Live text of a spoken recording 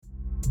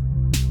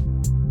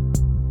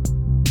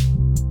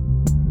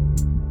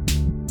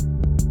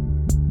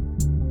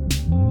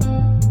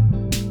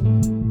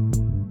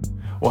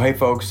Well, hey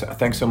folks,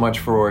 thanks so much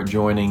for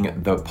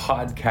joining the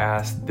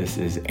podcast. This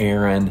is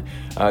Aaron,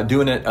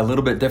 doing it a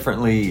little bit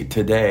differently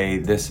today.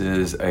 This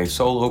is a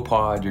solo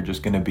pod. You're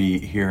just going to be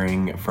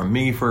hearing from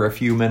me for a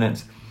few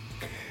minutes.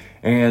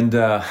 And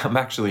I'm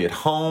actually at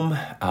home.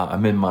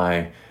 I'm in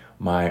my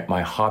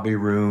hobby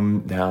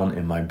room down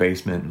in my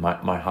basement.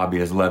 My hobby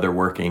is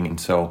leatherworking, and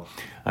so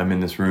I'm in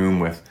this room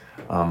with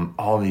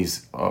all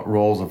these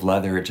rolls of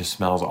leather. It just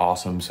smells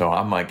awesome. So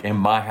I'm like in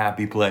my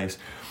happy place.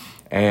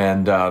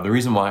 And the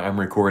reason why I'm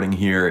recording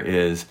here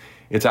is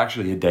it's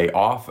actually a day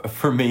off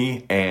for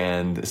me,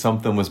 and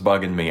something was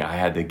bugging me. I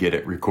had to get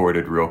it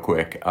recorded real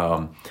quick.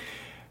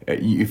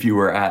 If you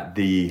were at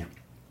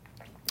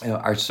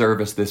our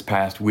service this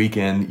past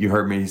weekend, you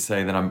heard me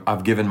say that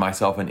I've given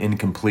myself an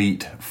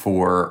incomplete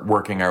for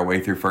working our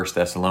way through 1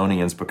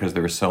 Thessalonians because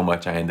there was so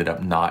much I ended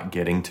up not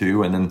getting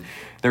to. And then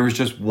there was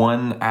just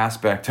one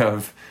aspect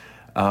of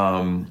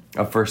 1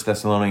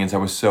 Thessalonians I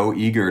was so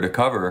eager to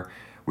cover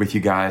with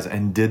you guys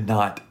and did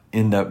not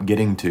end up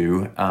getting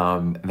to,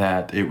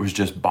 that it was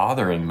just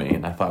bothering me.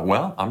 And I thought,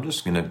 well, I'm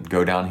just going to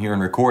go down here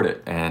and record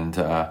it, and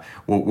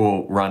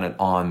we'll run it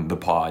on the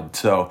pod.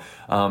 So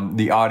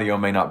the audio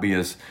may not be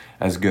as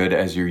good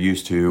as you're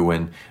used to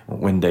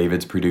when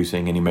David's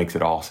producing and he makes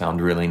it all sound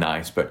really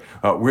nice. But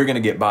we're going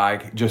to get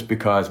by just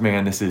because,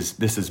 man, this is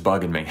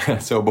bugging me.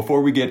 So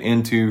before we get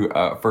into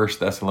 1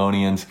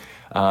 Thessalonians,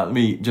 let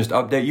me just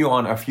update you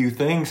on a few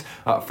things.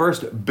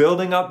 First,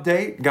 building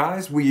update,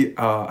 guys. We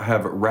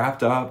have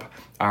wrapped up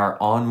our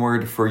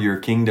Onward for Your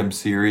Kingdom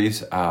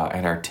series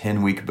and our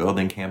 10-week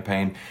building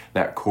campaign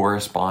that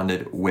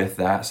corresponded with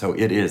that. So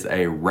it is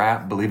a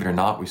wrap. Believe it or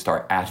not, we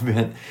start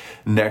Advent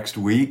next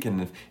week.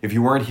 And if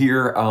you weren't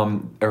here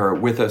or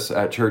with us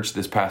at church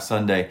this past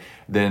Sunday,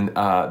 then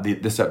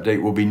this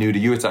update will be new to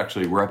you. It's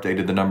actually, we're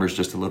updated the numbers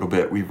just a little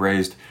bit. We've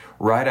raised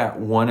right at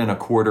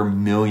 $1.25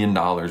 million,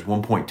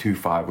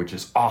 1.25, which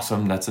is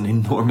awesome. That's an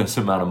enormous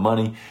amount of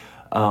money.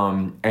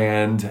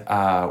 And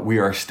we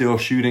are still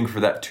shooting for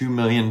that $2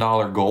 million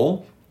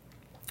goal,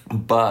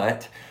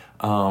 but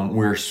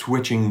we're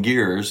switching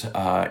gears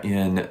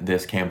in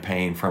this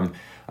campaign from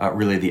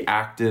really the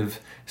active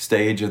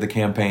stage of the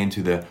campaign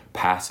to the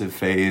passive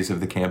phase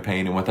of the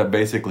campaign. And what that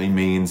basically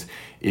means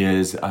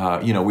is,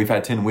 we've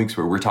had 10 weeks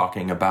where we're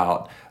talking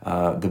about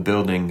the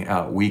building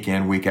week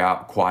in, week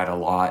out quite a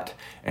lot,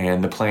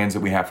 and the plans that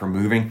we have for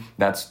moving.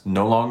 That's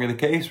no longer the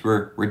case.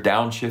 We're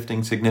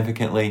downshifting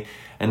significantly,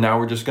 and now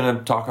we're just going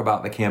to talk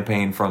about the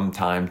campaign from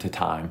time to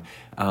time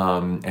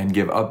and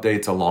give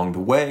updates along the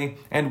way,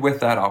 and with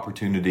that,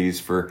 opportunities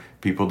for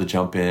people to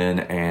jump in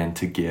and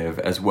to give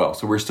as well.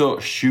 So we're still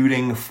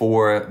shooting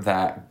for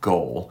that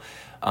goal.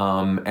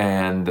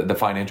 And the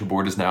financial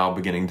board is now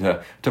beginning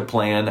to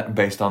plan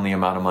based on the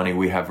amount of money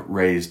we have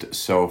raised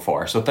so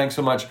far. So thanks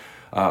so much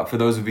for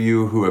those of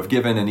you who have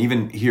given, and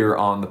even here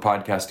on the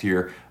podcast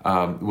here,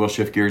 we'll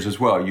shift gears as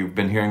well. You've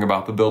been hearing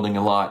about the building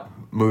a lot.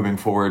 Moving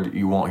forward,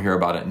 you won't hear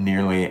about it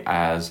nearly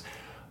as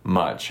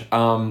much.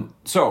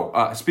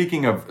 So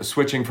speaking of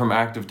switching from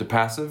active to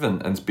passive,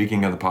 and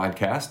speaking of the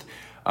podcast,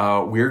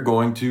 we're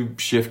going to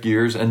shift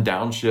gears and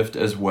downshift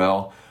as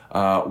well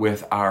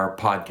with our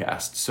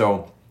podcast.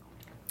 So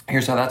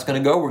here's how that's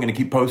going to go. We're going to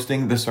keep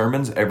posting the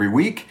sermons every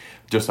week,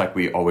 just like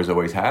we always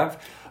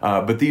have.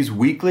 But these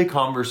weekly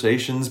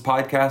conversations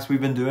podcasts we've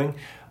been doing,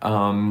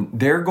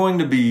 they're going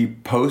to be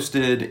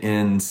posted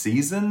in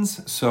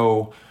seasons.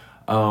 So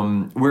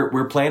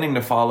we're planning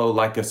to follow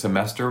like a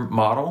semester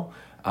model,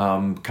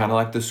 kind of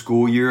like the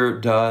school year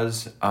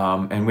does.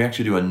 And we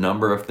actually do a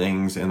number of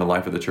things in the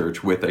life of the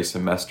church with a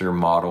semester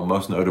model.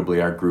 Most notably,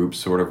 our groups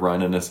sort of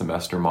run in a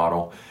semester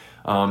model.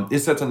 It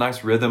sets a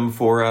nice rhythm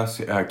for us,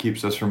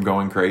 keeps us from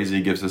going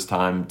crazy, gives us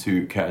time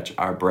to catch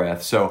our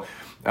breath. So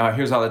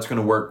here's how that's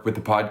going to work with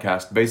the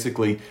podcast.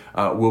 Basically,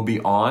 we'll be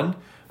on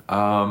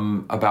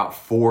about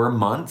 4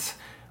 months,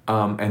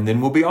 and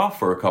then we'll be off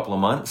for a couple of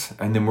months,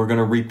 and then we're going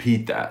to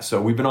repeat that.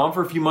 So we've been on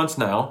for a few months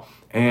now,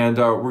 and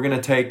we're going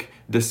to take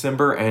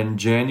December and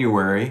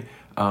January.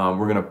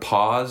 We're going to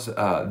pause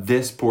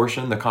this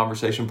portion, the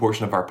conversation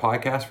portion of our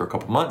podcast, for a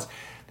couple months.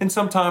 Then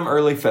sometime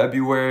early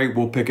February,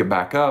 we'll pick it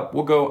back up.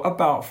 We'll go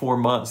about 4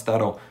 months.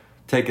 That'll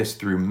take us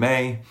through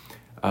May.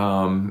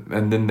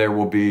 And then there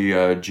will be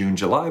a June,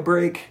 July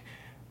break.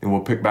 Then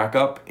we'll pick back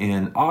up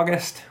in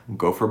August. We'll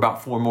go for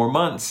about 4 more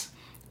months.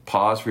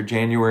 Pause for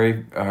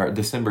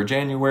December,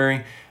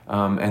 January,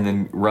 and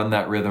then run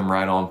that rhythm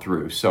right on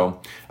through.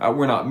 So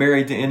we're not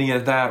married to any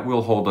of that.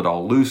 We'll hold it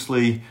all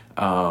loosely.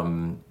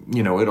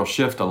 It'll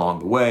shift along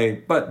the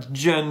way, but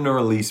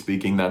generally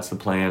speaking, that's the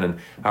plan and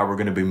how we're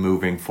going to be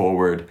moving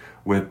forward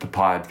with the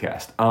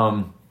podcast.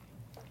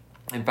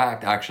 In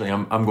fact, actually,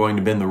 I'm going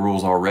to bend the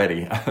rules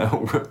already.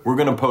 We're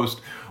going to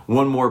post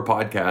one more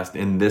podcast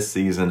in this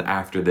season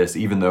after this,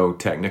 even though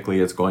technically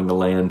it's going to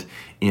land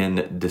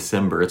in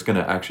December. It's going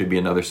to actually be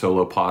another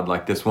solo pod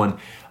like this one.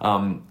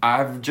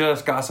 I've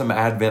just got some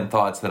Advent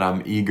thoughts that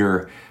I'm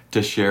eager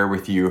to share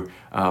with you,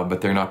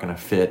 but they're not going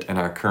to fit in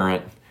our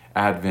current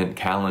Advent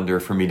calendar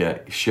for me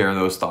to share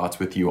those thoughts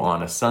with you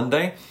on a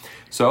Sunday.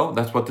 So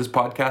that's what this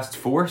podcast's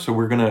for. So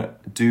we're going to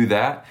do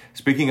that.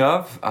 Speaking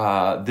of,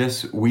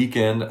 this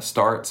weekend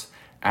starts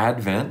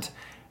Advent,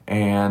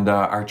 and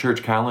our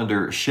church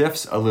calendar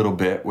shifts a little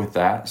bit with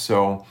that.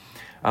 So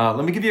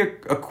let me give you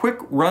a quick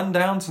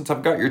rundown, since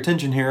I've got your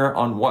attention here,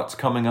 on what's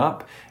coming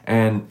up,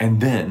 and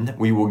then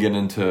we will get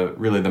into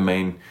really the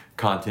main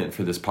content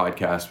for this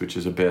podcast, which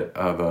is a bit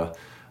of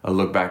a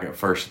look back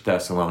at 1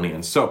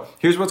 Thessalonians. So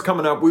here's what's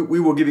coming up. We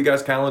will give you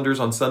guys calendars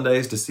on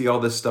Sundays to see all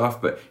this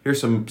stuff, but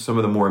here's some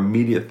of the more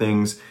immediate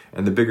things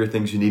and the bigger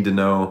things you need to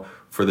know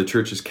for the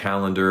church's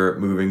calendar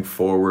moving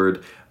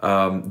forward.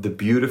 The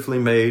beautifully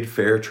made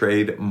fair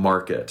trade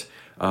market.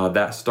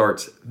 That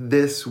starts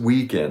this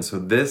weekend. So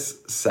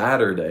this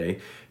Saturday,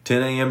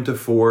 10 a.m. to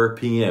 4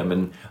 p.m.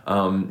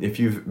 And if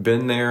you've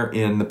been there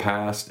in the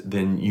past,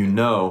 then you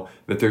know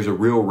that there's a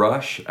real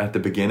rush at the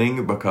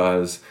beginning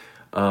because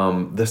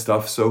the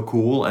stuff's so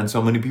cool and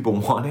so many people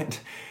want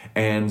it.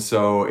 And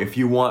so if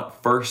you want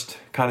first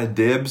kind of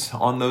dibs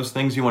on those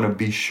things, you want to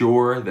be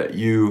sure that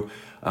you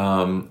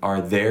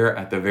are there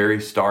at the very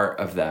start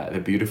of that. The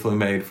beautifully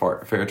made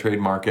fair trade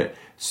market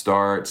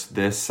starts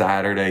this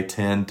Saturday,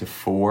 10 to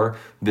 4.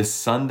 This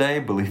Sunday,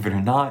 believe it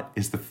or not,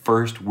 is the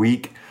first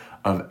week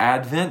of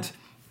Advent.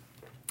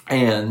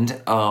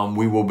 And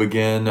we will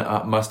begin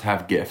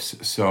must-have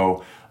gifts.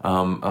 So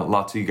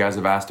lots of you guys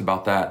have asked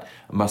about that.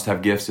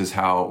 Must-have gifts is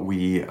how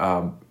we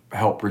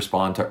help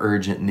respond to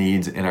urgent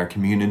needs in our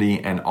community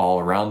and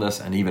all around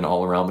us, and even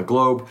all around the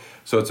globe.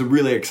 So it's a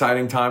really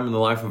exciting time in the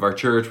life of our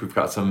church. We've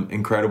got some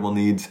incredible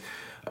needs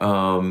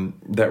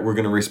that we're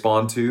going to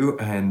respond to.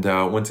 And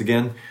once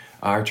again,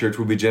 our church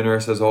will be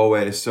generous as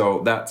always.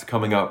 So that's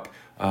coming up,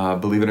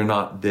 believe it or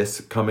not,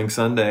 this coming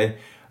Sunday.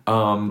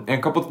 And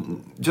a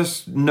couple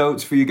just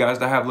notes for you guys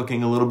to have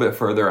looking a little bit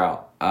further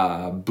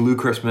out. Blue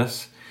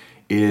Christmas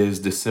is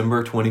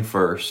December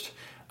 21st.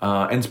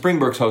 And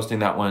Springbrook's hosting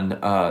that one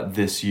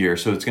this year.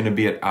 So it's going to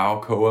be at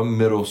Alcoa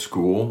Middle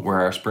School,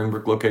 where our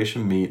Springbrook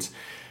location meets.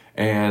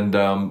 And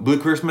Blue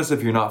Christmas,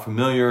 if you're not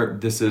familiar,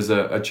 this is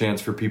a chance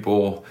for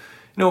people,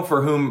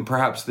 for whom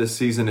perhaps this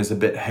season is a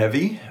bit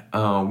heavy.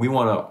 We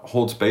want to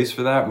hold space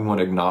for that. We want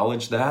to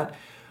acknowledge that.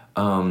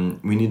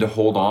 We need to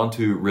hold on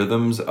to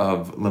rhythms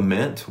of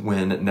lament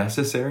when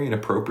necessary and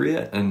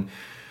appropriate. And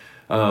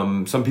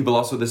some people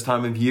also this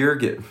time of year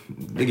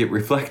get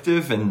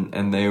reflective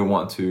and they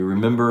want to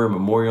remember,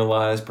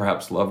 memorialize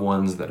perhaps loved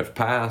ones that have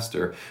passed,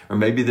 or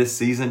maybe this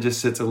season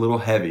just sits a little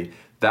heavy.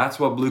 That's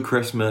what Blue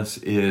Christmas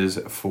is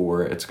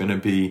for. It's going to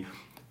be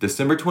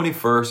December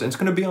 21st, and it's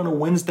going to be on a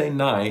Wednesday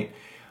night.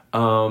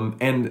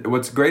 And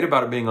what's great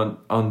about it being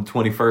on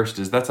 21st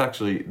is that's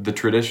actually the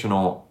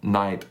traditional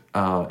night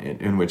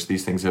in which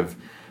these things have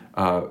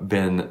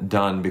been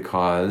done,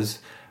 because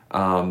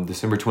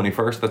December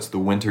 21st, that's the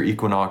winter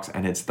equinox,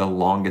 and it's the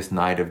longest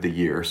night of the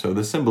year. So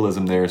the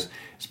symbolism there is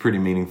pretty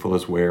meaningful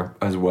as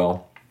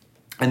well.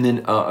 And then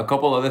a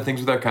couple other things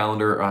with our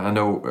calendar. I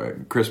know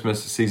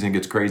Christmas season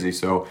gets crazy,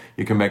 so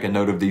you can make a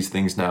note of these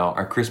things now.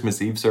 Our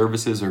Christmas Eve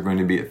services are going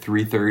to be at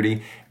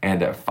 3:30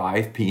 and at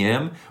 5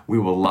 p.m. We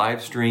will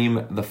live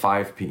stream the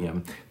 5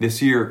 p.m.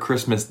 This year,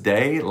 Christmas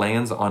Day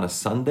lands on a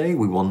Sunday.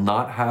 We will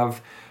not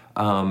have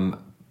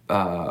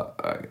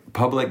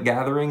public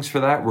gatherings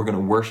for that. We're going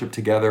to worship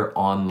together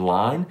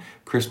online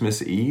Christmas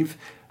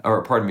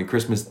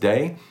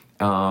Day.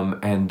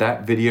 And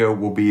that video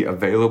will be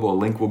available. A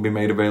link will be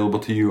made available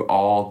to you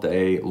all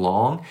day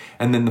long.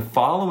 And then the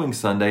following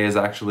Sunday is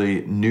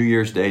actually New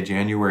Year's Day,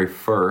 January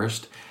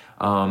 1st.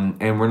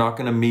 And we're not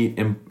going to meet,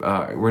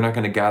 we're not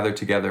going to gather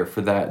together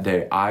for that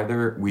day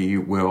either. We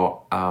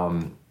will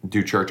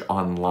do church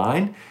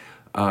online.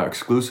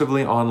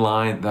 Exclusively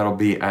online. That'll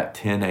be at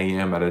 10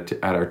 a.m.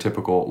 at our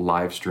typical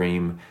live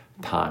stream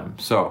time.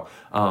 So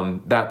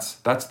that's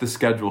the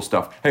schedule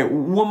stuff. Hey,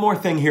 one more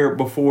thing here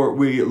before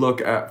we look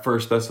at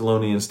 1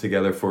 Thessalonians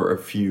together for a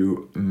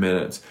few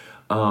minutes.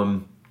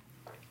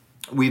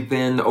 We've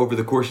been, over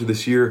the course of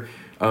this year,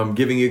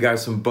 giving you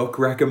guys some book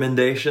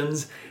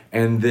recommendations.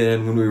 And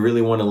then when we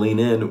really want to lean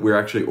in, we're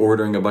actually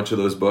ordering a bunch of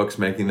those books,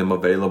 making them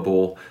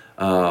available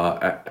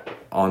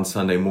on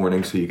Sunday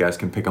morning so you guys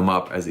can pick them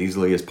up as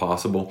easily as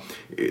possible.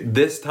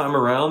 This time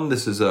around,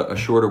 this is a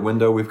shorter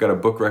window. We've got a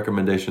book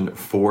recommendation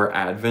for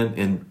Advent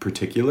in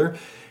particular,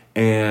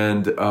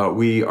 and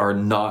we are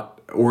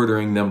not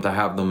ordering them to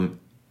have them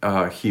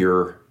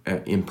here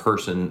in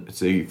person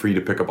for you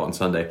to pick up on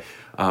Sunday.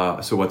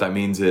 So what that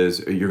means is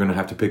you're going to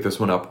have to pick this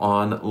one up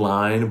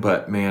online,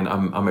 but man,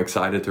 I'm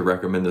excited to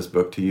recommend this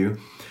book to you.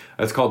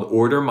 It's called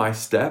Order My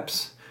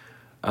Steps.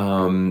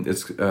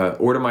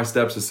 Order My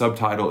Steps, the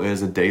subtitle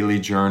is A Daily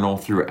Journal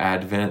Through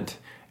Advent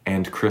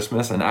and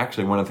Christmas. And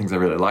actually, one of the things I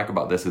really like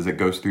about this is it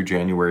goes through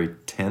January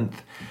 10th.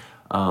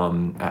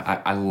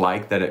 I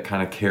like that it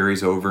kind of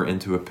carries over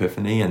into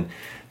Epiphany. And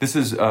this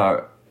is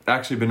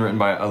actually been written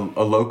by a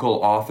local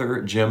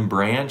author, Jim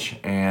Branch.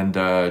 And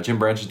Jim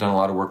Branch has done a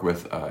lot of work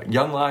with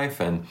Young Life,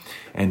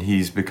 and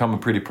he's become a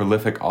pretty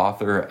prolific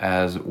author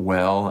as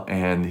well.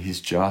 And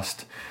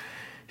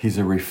he's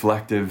a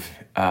reflective,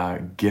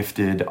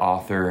 gifted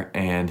author,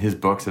 and his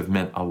books have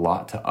meant a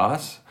lot to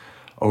us.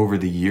 over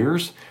the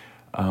years.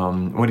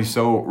 What he's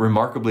so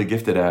remarkably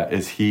gifted at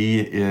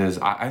is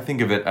I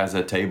think of it as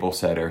a table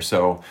setter.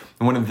 So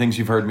one of the things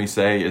you've heard me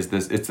say is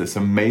it's this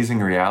amazing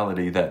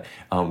reality that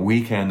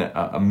we can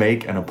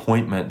make an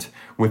appointment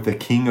with the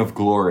King of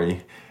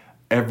Glory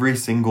every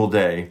single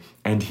day,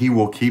 and he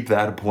will keep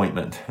that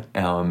appointment,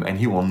 and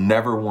he will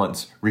never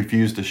once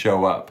refuse to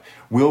show up.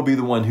 We'll be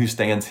the one who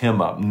stands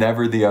him up,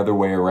 never the other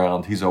way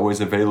around. He's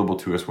always available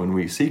to us when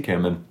we seek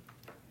him. And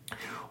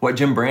what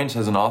Jim Branch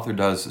as an author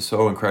does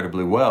so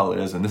incredibly well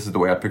is, and this is the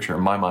way I picture it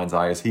in my mind's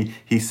eye, is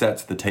he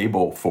sets the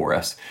table for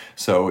us.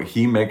 So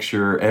he makes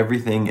sure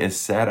everything is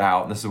set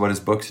out, and this is what his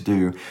books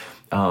do.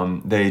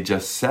 They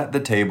just set the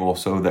table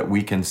so that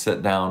we can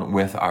sit down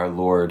with our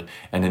Lord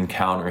and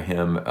encounter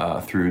him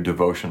through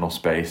devotional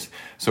space.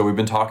 So we've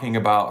been talking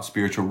about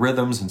spiritual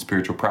rhythms and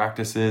spiritual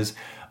practices.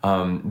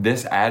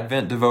 This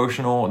Advent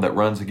devotional that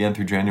runs again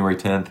through January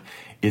 10th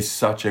is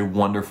such a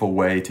wonderful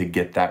way to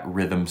get that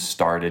rhythm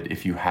started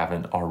if you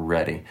haven't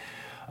already.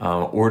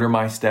 Order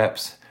My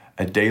Steps,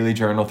 a daily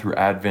journal through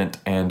Advent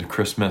and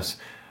Christmas.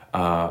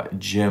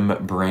 Jim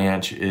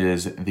Branch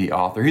is the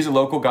author. He's a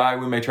local guy.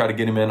 We may try to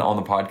get him in on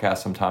the podcast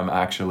sometime,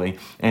 actually.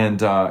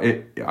 And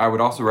I would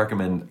also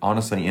recommend,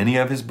 honestly, any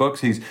of his books.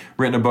 He's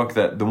written a book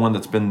that the one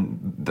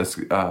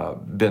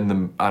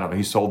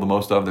he's sold the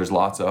most of. There's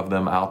lots of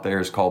them out there.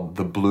 It's called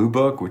The Blue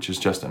Book, which is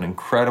just an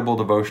incredible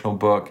devotional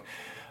book.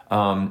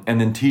 And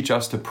then Teach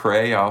Us to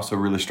Pray. I also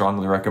really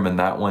strongly recommend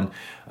that one.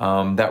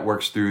 That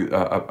works through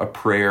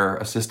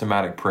a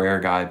systematic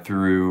prayer guide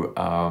through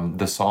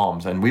the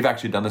Psalms. And we've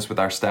actually done this with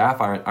our staff.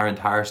 Our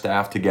entire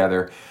staff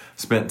together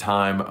spent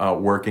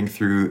time working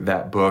through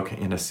that book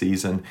in a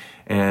season,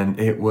 and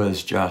it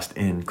was just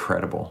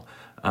incredible.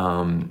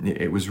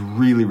 It was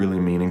really, really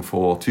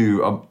meaningful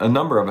to a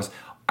number of us.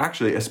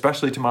 Actually,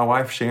 especially to my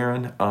wife,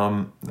 Sharon,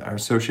 our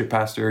associate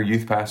pastor,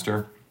 youth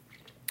pastor.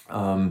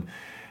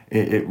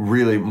 It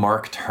really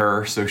marked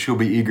her, so she'll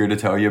be eager to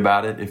tell you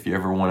about it if you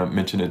ever want to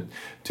mention it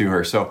to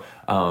her. So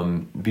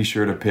be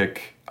sure to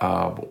pick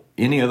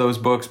any of those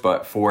books,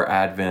 but for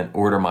Advent,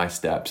 Order My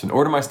Steps. And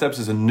Order My Steps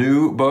is a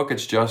new book.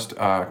 It's just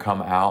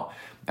come out.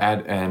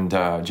 And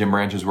Jim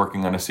Branch is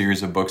working on a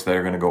series of books that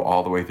are going to go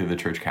all the way through the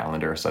church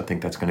calendar. So I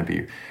think that's going to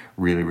be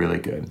really, really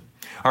good.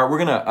 All right,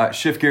 we're going to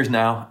shift gears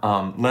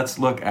now. Let's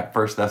look at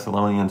 1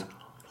 Thessalonians.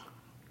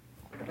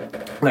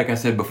 Like I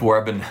said before,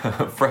 I've been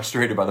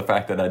frustrated by the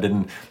fact that I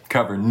didn't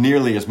cover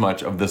nearly as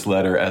much of this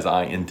letter as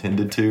I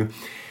intended to.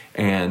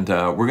 And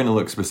we're going to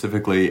look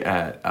specifically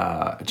at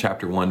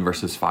chapter 1,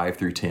 verses 5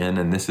 through 10.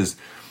 And this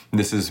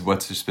is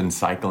what's just been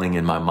cycling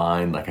in my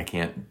mind. Like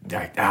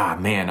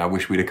I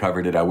wish we'd have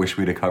covered it. I wish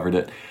we'd have covered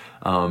it.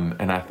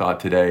 And I thought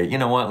today, you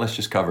know what, let's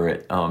just cover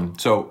it.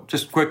 So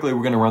just quickly,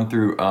 we're going to run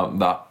through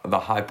the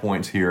high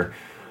points here.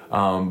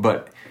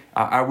 But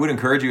I would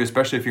encourage you,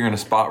 especially if you're in a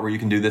spot where you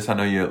can do this. I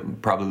know you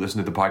probably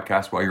listen to the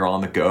podcast while you're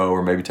on the go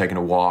or maybe taking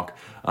a walk.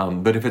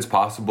 But if it's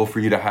possible for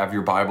you to have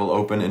your Bible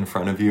open in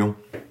front of you,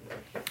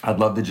 I'd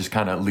love to just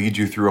kind of lead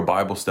you through a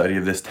Bible study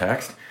of this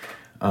text.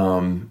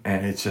 And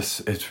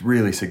it's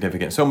really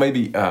significant. So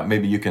maybe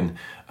you can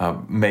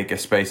make a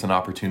space and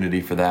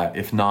opportunity for that.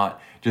 If not,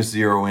 just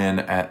zero in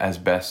as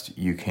best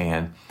you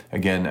can.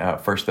 Again,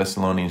 1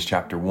 Thessalonians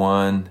chapter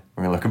 1,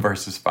 we're going to look at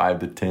verses 5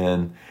 to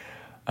 10.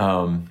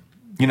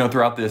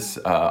 Throughout this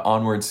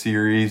Onward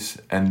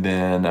series, and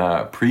then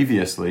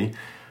previously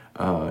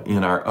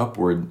in our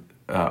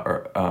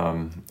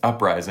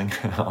Uprising,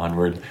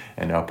 Onward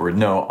and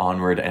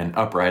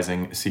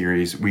Uprising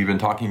series, we've been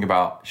talking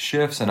about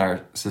shifts in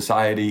our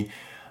society,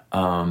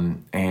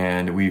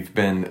 and we've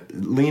been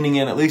leaning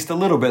in at least a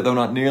little bit, though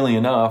not nearly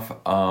enough,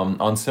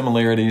 on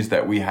similarities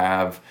that we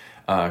have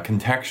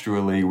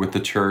contextually with the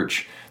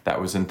church that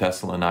was in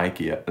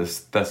Thessalonica.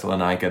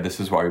 This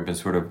is why we've been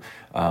sort of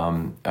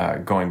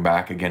going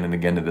back again and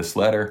again to this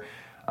letter.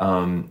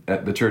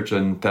 At the church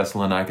in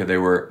Thessalonica, they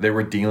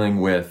were dealing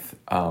with,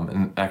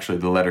 and actually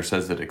the letter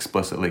says it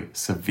explicitly,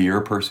 severe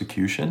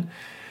persecution.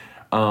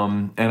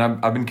 And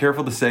I've been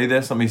careful to say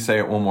this. Let me say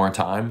it one more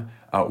time.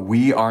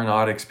 We are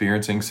not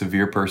experiencing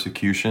severe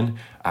persecution.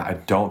 I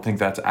don't think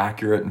that's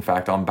accurate. In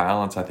fact, on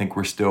balance, I think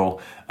we're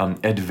still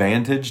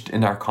advantaged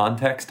in our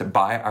context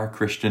by our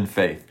Christian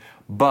faith.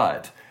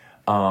 But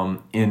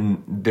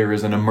there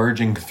is an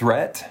emerging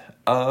threat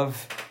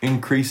of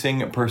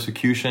increasing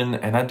persecution,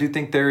 and I do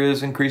think there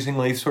is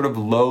increasingly sort of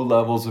low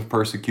levels of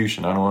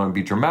persecution. I don't want to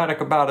be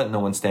dramatic about it. No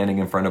one's standing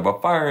in front of a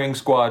firing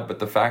squad, but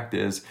the fact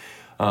is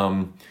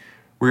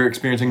we're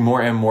experiencing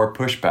more and more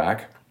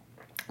pushback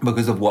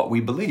because of what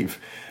we believe.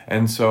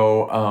 And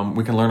so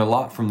we can learn a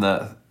lot from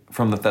the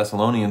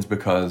Thessalonians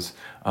because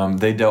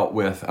they dealt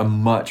with a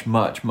much,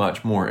 much,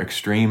 much more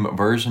extreme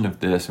version of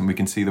this, and we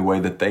can see the way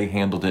that they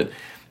handled it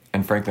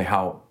and frankly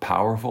how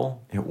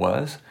powerful it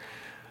was.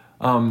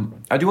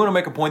 I do want to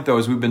make a point though,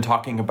 as we've been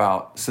talking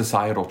about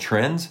societal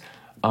trends.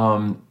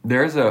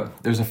 There's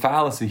a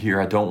fallacy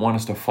here I don't want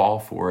us to fall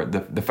for.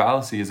 The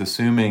fallacy is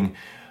assuming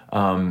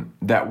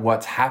that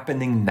what's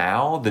happening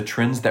now, the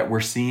trends that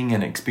we're seeing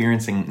and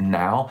experiencing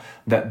now,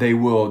 that they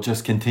will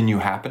just continue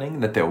happening,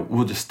 that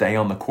we'll just stay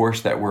on the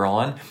course that we're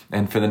on.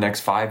 And for the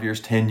next 5 years,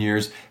 10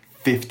 years,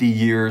 50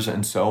 years,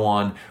 and so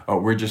on,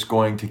 we're just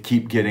going to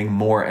keep getting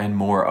more and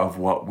more of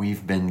what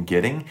we've been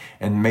getting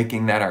and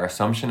making that our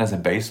assumption as a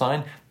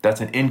baseline. That's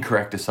an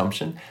incorrect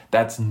assumption.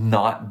 That's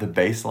not the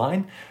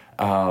baseline.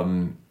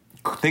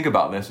 Think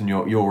about this and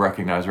you'll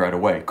recognize right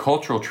away.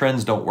 Cultural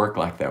trends don't work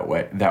like that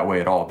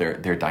way at all.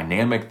 They're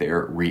dynamic,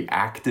 they're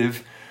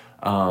reactive.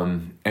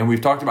 And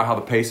we've talked about how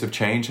the pace of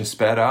change has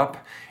sped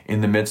up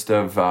in the midst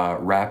of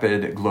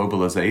rapid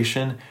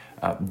globalization.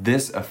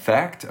 This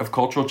effect of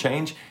cultural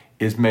change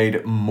is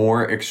made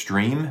more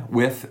extreme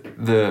with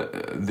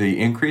the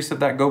increase of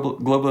that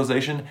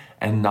globalization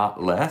and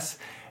not less.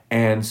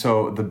 And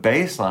so the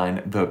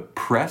baseline, the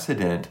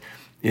precedent,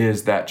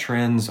 is that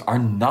trends are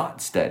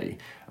not steady.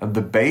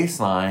 The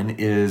baseline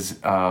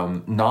is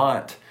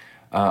not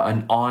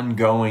an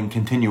ongoing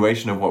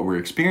continuation of what we're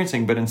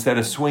experiencing, but instead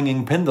a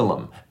swinging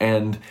pendulum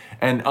and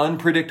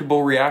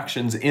unpredictable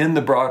reactions in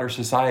the broader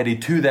society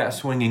to that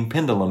swinging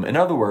pendulum. In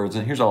other words,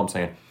 and here's all I'm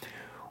saying,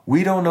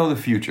 we don't know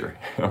the future,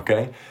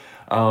 okay?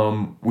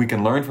 We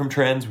can learn from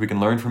trends, we can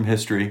learn from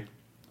history,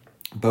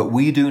 but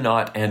we do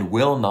not and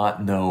will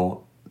not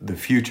know the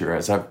future.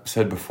 As I've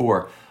said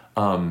before,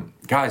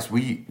 guys,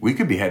 we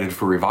could be headed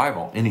for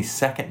revival any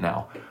second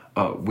now.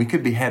 We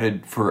could be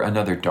headed for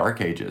another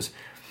dark ages.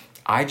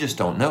 I just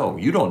don't know.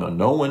 You don't know.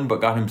 No one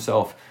but God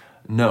himself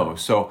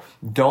knows. So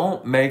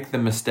don't make the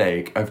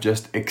mistake of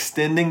just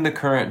extending the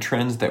current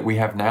trends that we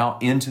have now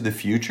into the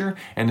future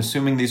and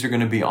assuming these are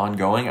going to be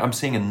ongoing. I'm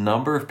seeing a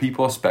number of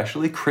people,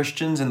 especially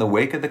Christians in the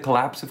wake of the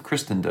collapse of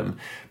Christendom,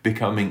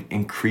 becoming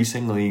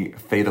increasingly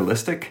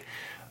fatalistic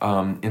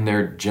in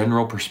their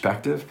general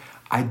perspective.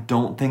 I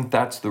don't think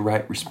that's the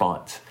right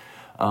response.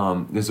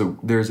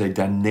 There's a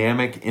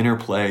dynamic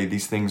interplay.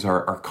 These things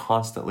are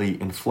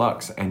constantly in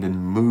flux and in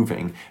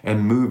moving.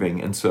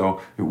 And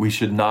so we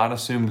should not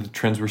assume that the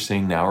trends we're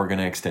seeing now are going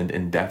to extend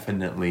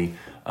indefinitely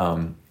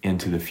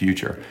into the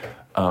future.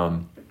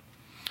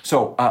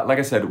 So like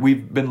I said,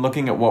 we've been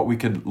looking at what we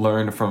could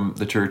learn from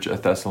the church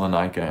at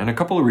Thessalonica, and a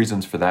couple of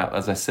reasons for that.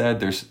 As I said,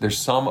 there's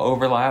some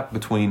overlap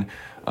between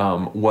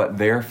what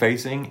they're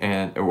facing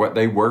and or what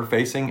they were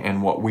facing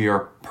and what we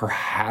are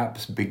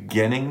perhaps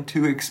beginning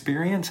to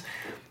experience.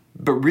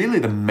 But really,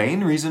 the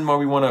main reason why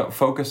we want to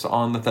focus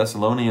on the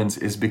Thessalonians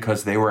is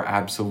because they were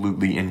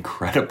absolutely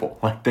incredible.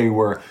 Like, they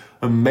were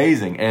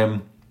amazing.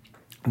 And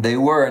they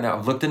were, and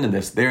I've looked into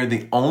this, they're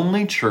the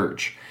only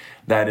church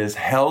that is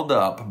held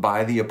up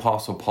by the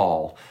Apostle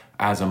Paul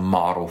as a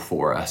model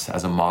for us,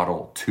 as a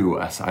model to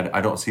us.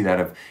 I don't see that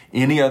of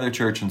any other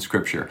church in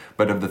Scripture,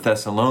 but of the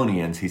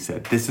Thessalonians, he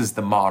said, this is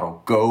the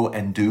model. Go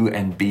and do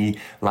and be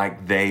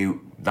like they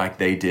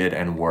did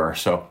and were.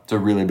 So it's a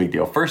really big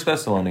deal. 1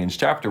 Thessalonians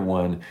chapter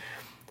 1,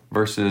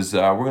 verses,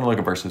 we're going to look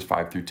at verses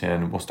 5 through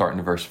 10. We'll start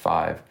in verse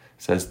 5. It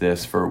says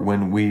this, "For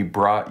when we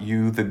brought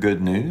you the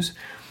good news,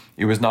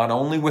 it was not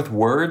only with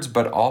words,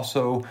 but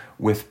also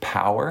with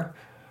power.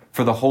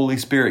 For the Holy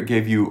Spirit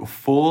gave you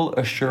full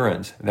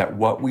assurance that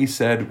what we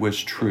said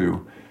was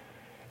true.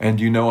 And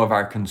you know of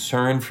our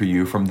concern for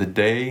you from the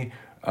way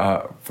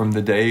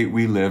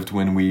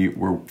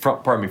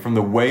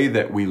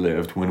that we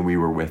lived when we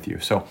were with you."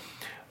 So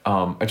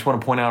I just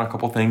want to point out a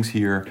couple things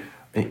here.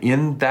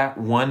 In that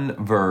one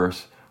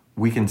verse,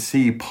 we can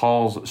see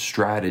Paul's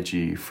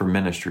strategy for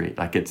ministry.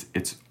 Like,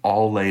 it's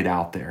all laid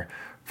out there.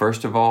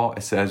 First of all,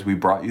 it says, we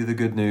brought you the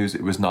good news.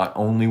 It was not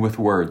only with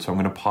words. So I'm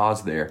going to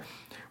pause there.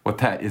 What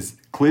that is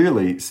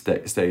clearly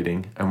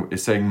stating, and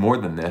it's saying more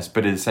than this,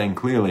 but it is saying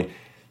clearly,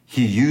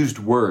 he used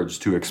words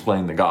to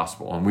explain the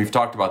gospel. And we've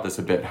talked about this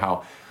a bit,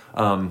 how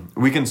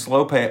we can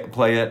slow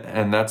play it,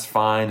 and that's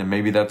fine, and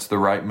maybe that's the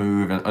right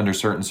move under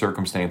certain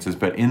circumstances.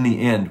 But in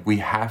the end, we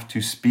have to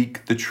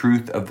speak the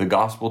truth of the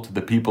gospel to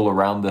the people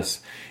around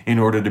us in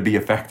order to be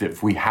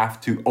effective. We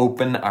have to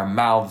open our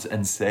mouths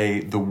and say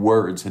the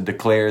words and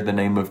declare the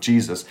name of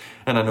Jesus.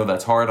 And I know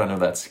that's hard. I know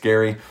that's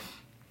scary.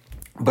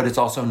 But it's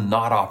also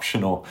not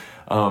optional.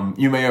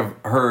 You may have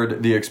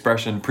heard the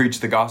expression, preach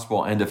the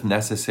gospel, and if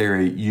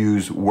necessary,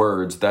 use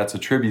words. That's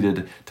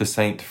attributed to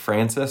Saint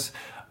Francis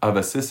of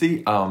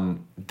Assisi.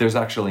 There's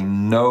actually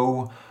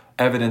no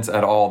evidence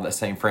at all that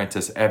Saint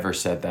Francis ever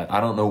said that. I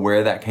don't know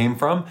where that came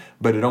from,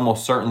 but it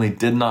almost certainly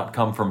did not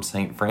come from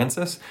Saint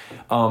Francis.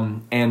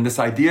 And this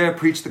idea,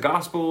 preach the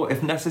gospel,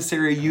 if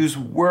necessary, use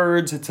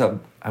words, it's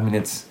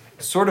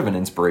sort of an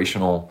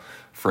inspirational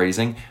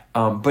phrasing,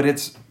 but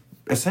it's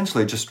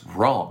essentially just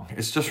wrong.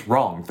 It's just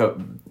wrong.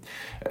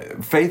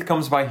 Faith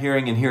comes by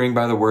hearing, and hearing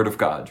by the word of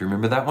God. Do you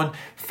remember that one?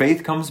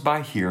 Faith comes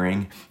by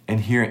hearing, and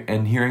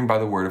hearing by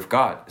the word of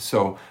God.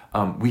 So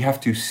we have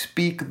to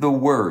speak the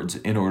words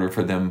in order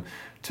for them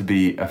to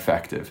be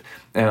effective.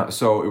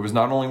 So it was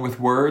not only with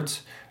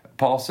words,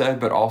 Paul said,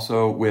 but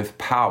also with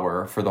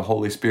power, for the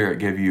Holy Spirit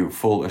gave you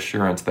full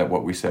assurance that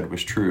what we said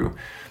was true.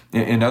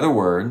 In other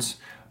words,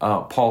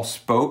 Paul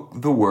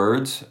spoke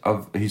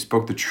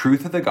the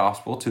truth of the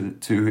gospel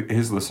to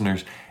his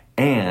listeners,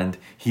 And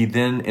he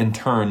then in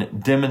turn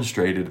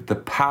demonstrated the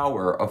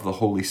power of the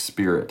Holy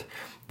Spirit.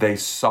 They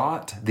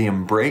sought the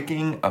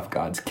inbreaking of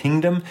God's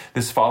kingdom.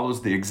 This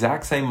follows the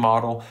exact same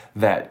model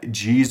that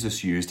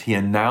Jesus used. He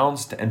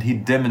announced and he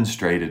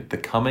demonstrated the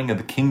coming of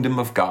the kingdom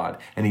of God,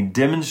 and he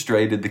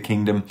demonstrated the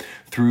kingdom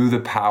through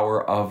the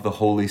power of the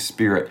Holy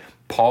Spirit.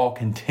 Paul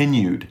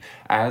continued,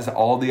 as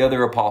all the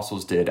other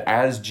apostles did,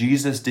 as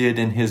Jesus did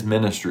in his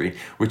ministry,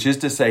 which is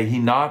to say, he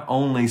not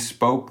only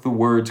spoke the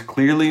words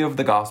clearly of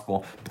the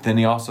gospel, but then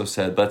he also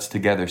said, let's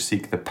together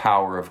seek the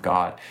power of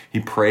God. He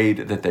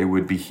prayed that they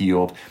would be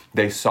healed.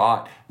 They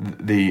sought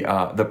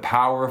the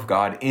power of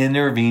God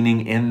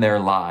intervening in their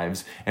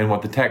lives. And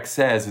what the text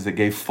says is it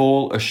gave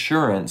full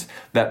assurance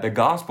that the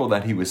gospel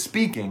that he was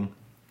speaking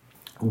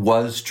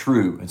was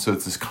true. And so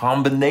it's this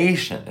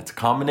combination. It's a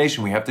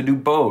combination. We have to do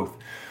both,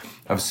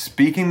 of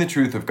speaking the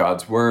truth of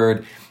God's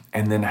word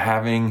and then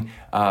having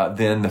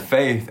then the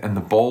faith and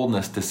the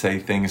boldness to say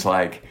things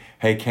like,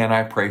 hey, can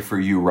I pray for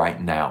you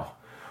right now?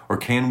 Or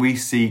can we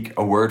seek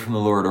a word from the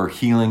Lord or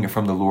healing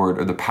from the Lord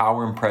or the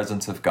power and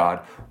presence of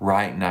God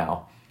right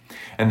now?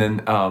 And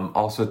then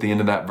also at the end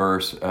of that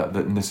verse,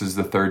 and this is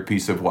the third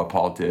piece of what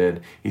Paul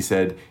did. He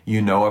said,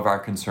 you know of our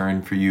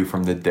concern for you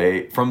from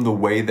the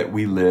way that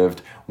we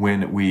lived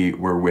when we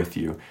were with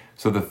you.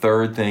 So the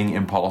third thing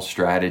in Paul's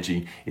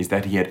strategy is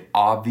that he had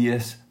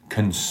obvious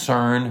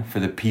concern for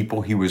the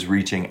people he was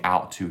reaching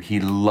out to. He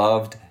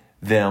loved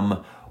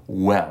them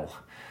well.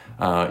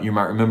 You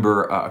might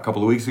remember a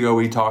couple of weeks ago,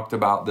 we talked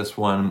about this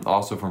one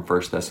also from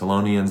 1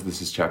 Thessalonians.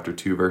 This is chapter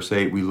 2, verse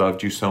 8. We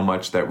loved you so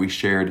much that we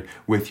shared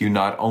with you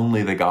not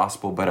only the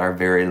gospel, but our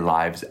very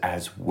lives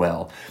as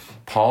well.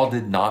 Paul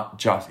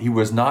he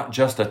was not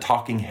just a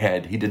talking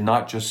head. He did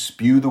not just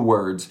spew the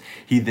words.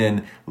 He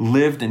then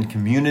lived in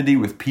community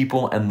with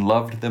people and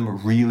loved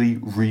them really,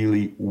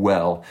 really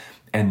well.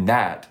 And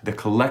the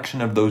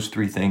collection of those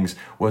three things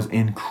was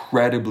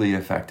incredibly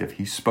effective.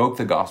 He spoke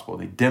the gospel.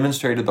 He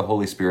demonstrated the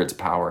Holy Spirit's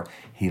power.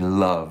 He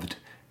loved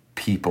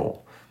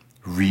people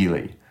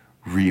really,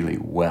 really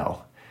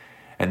well.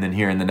 And then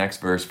here in the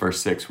next verse,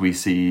 verse 6, we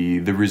see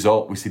the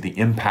result. We see the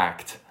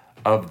impact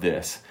of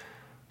this.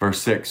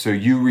 Verse 6, so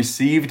you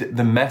received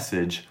the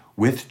message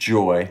with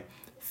joy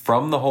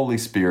from the Holy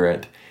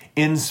Spirit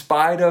in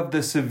spite of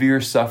the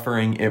severe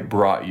suffering it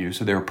brought you.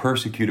 So they were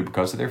persecuted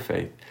because of their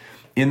faith.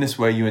 In this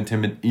way,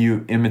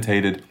 you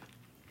imitated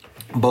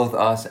both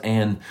us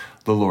and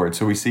the Lord.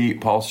 So we see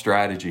Paul's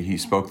strategy. He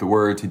spoke the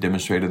words. He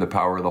demonstrated the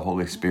power of the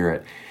Holy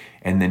Spirit.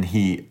 And then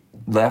he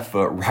left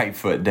foot, right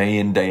foot, day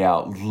in, day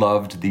out,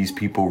 loved these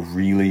people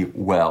really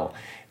well.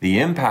 The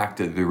impact,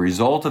 the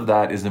result of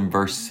that is in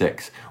verse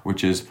 6,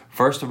 which is,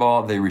 first of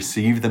all, they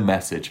received the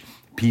message.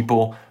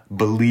 People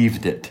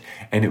believed it.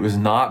 And it was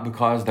not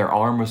because their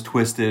arm was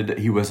twisted.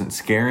 He wasn't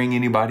scaring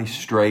anybody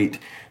straight.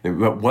 It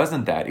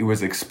wasn't that. It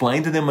was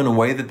explained to them in a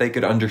way that they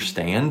could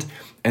understand.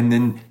 And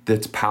then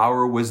its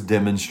power was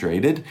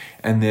demonstrated.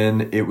 And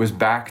then it was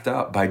backed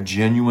up by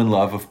genuine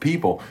love of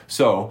people.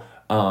 So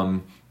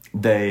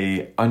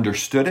they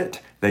understood it.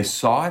 They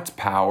saw its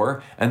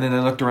power. And then they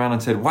looked around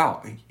and said,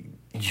 wow,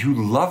 you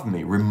love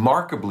me,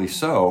 remarkably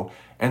so.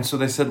 And so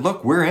they said,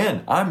 look, we're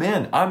in. I'm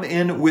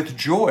in with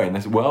joy. And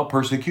they said, well,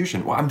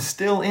 persecution. Well, I'm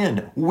still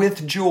in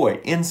with joy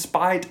in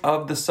spite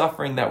of the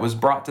suffering that was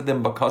brought to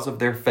them because of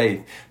their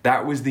faith.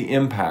 That was the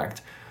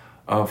impact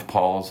of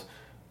Paul's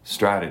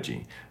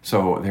strategy.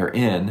 So they're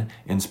in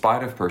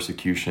spite of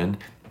persecution,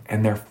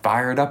 and they're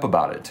fired up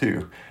about it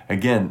too.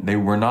 Again, they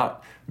were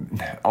not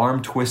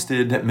arm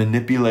twisted,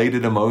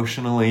 manipulated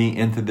emotionally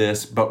into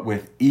this, but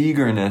with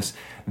eagerness,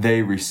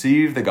 they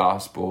received the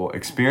gospel,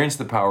 experienced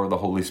the power of the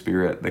Holy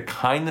Spirit, the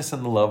kindness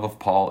and the love of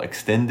Paul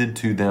extended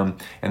to them,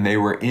 and they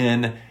were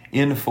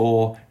in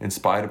full in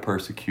spite of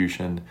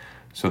persecution.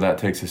 So that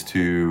takes us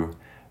to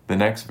the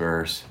next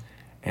verse.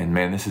 And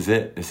man, this is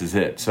it. This is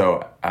it.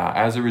 So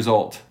as a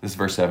result, this is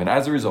verse 7,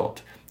 as a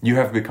result, you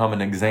have become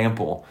an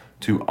example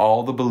to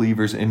all the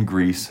believers in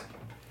Greece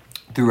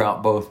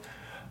throughout both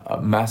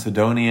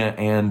Macedonia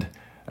and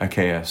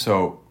Achaia.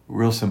 So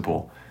real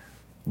simple.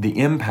 The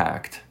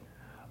impact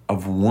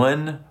of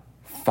one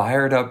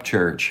fired up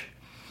church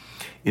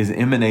is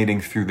emanating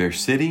through their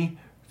city,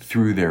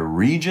 through their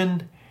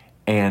region,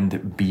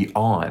 and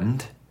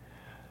beyond.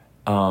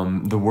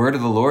 The word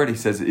of the Lord, he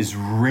says, is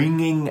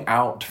ringing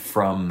out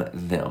from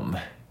them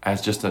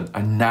as just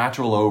a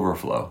natural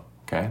overflow.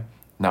 Okay.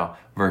 Now,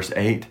 verse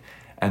 8.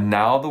 And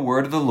now the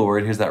word of the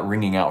Lord, here's that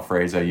ringing out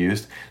phrase I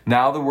used.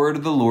 Now the word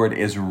of the Lord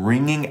is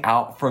ringing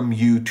out from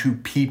you to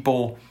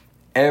people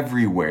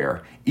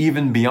everywhere,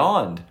 even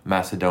beyond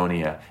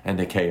Macedonia and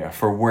Achaia.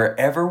 For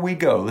wherever we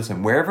go,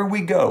 listen, wherever we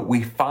go,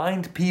 we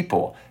find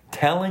people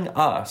telling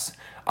us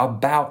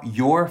about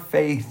your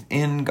faith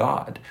in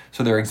God.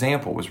 So their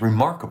example was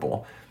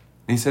remarkable.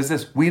 And he says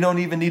this, we don't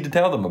even need to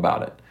tell them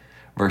about it.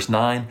 Verse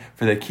 9,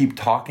 for they keep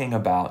talking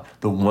about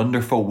the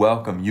wonderful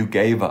welcome you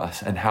gave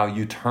us and how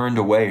you turned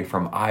away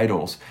from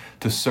idols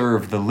to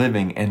serve the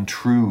living and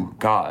true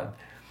God.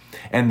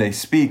 And they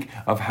speak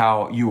of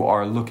how you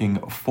are looking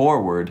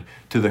forward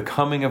to the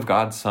coming of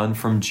God's Son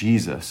from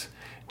Jesus.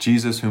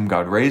 Jesus, whom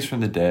God raised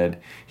from the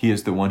dead. He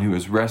is the one who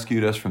has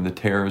rescued us from the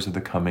terrors of the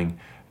coming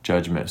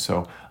judgment.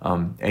 So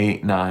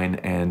 8, 9,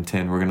 and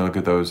 10, we're going to look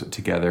at those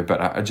together.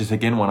 But I just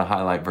again want to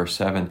highlight verse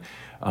 7,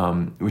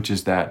 which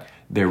is that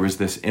there was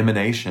this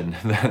emanation,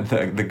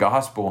 that the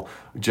gospel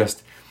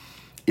just,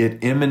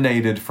 it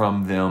emanated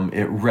from them,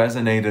 it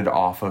resonated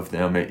off of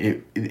them,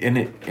 and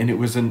it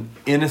was an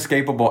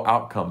inescapable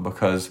outcome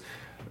because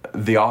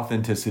the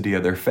authenticity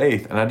of their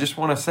faith. And I just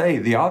want to say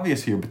the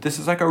obvious here, but this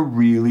is like a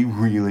really,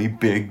 really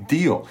big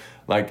deal.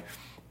 Like,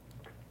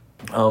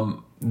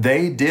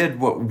 they did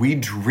what we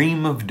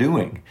dream of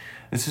doing.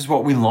 This is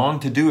what we long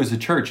to do as a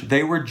church.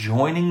 They were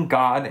joining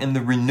God in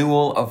the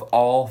renewal of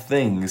all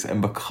things.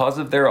 And because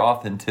of their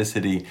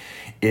authenticity,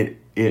 it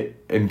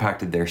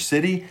impacted their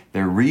city,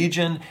 their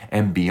region,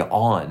 and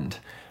beyond.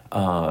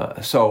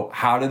 So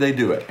how do they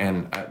do it?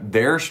 And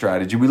their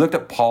strategy, we looked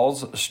at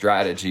Paul's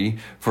strategy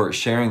for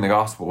sharing the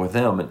gospel with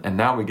them. And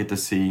now we get to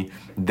see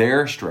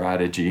their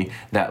strategy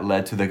that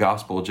led to the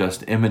gospel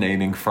just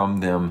emanating from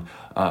them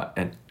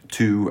and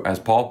to, as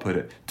Paul put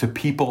it, to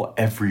people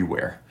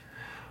everywhere.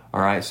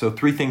 All right, so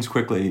 3 things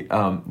quickly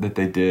that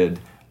they did.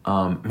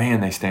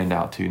 They stand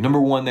out too. Number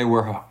 1, they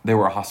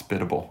were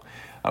hospitable.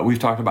 We've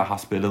talked about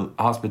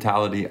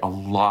hospitality a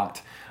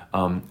lot.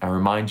 I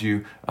remind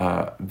you,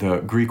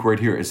 the Greek word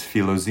here is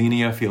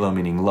philoxenia, philo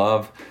meaning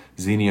love,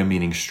 xenia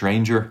meaning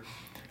stranger.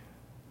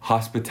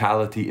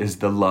 Hospitality is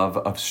the love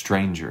of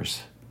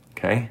strangers,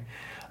 okay?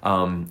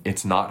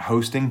 It's not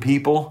hosting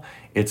people.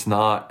 It's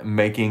not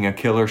making a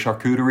killer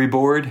charcuterie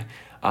board.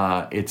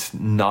 It's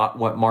not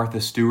what Martha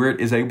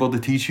Stewart is able to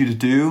teach you to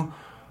do.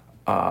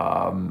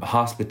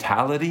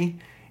 Hospitality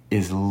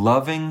is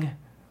loving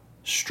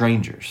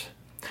strangers.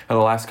 In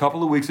the last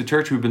couple of weeks at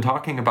church, we've been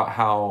talking about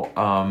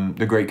how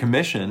the Great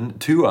Commission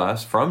to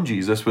us from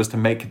Jesus was to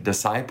make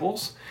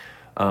disciples.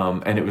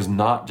 And it was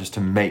not just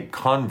to make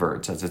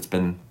converts, as it's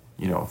been,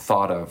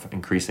 thought of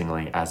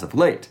increasingly as of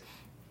late.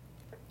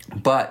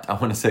 But I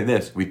want to say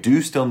this, we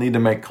do still need to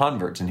make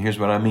converts. And here's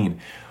what I mean.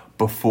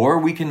 Before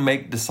we can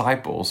make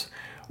disciples,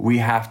 we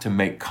have to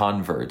make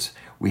converts.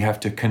 We have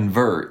to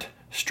convert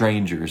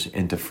strangers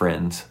into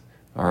friends.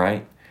 All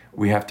right?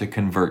 We have to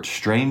convert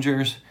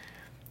strangers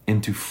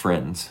into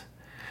friends.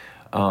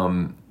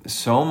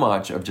 So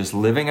much of just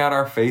living out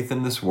our faith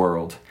in this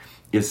world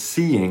is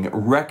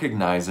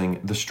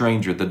recognizing the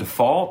stranger. The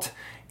default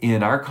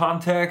in our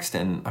context,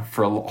 and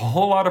for a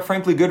whole lot of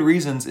frankly good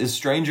reasons, is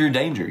stranger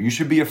danger. You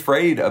should be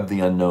afraid of the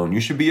unknown. You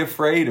should be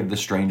afraid of the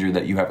stranger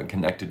that you haven't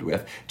connected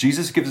with.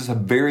 Jesus gives us a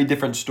very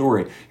different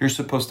story. You're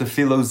supposed to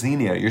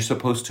philoxenia. You're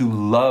supposed to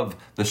love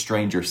the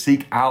stranger,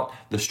 seek out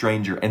the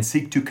stranger, and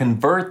seek to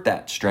convert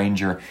that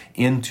stranger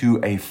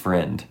into a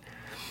friend.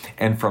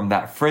 And from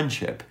that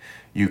friendship,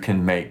 you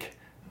can make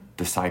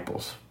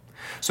disciples.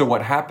 So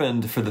what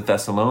happened for the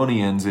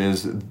Thessalonians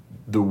is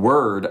the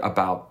word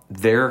about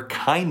their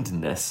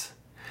kindness,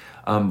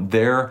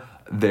 their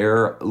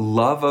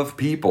love of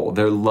people,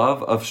 their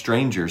love of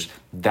strangers,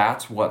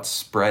 that's what's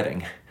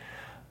spreading.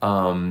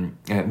 And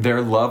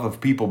their love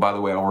of people, by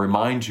the way, I'll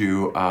remind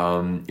you,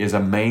 is a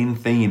main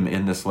theme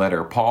in this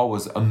letter. Paul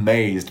was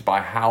amazed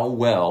by how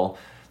well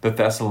the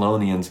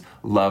Thessalonians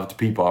loved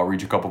people. I'll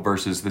read you a couple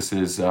verses. This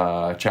is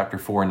chapter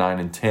 4, 9,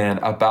 and 10.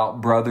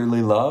 About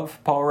brotherly love,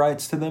 Paul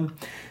writes to them,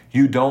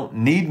 "You don't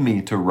need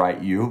me to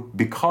write you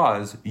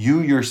because you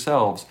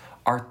yourselves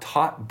are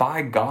taught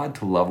by God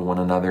to love one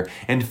another.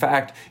 In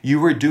fact, you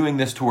were doing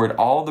this toward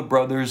all the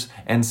brothers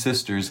and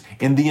sisters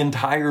in the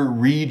entire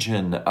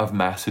region of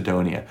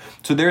Macedonia."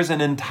 So there's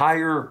an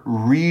entire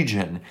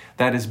region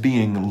that is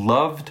being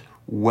loved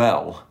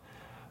well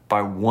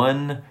by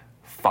one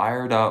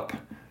fired up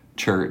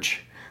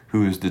church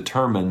who is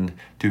determined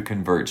to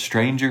convert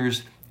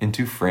strangers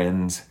into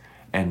friends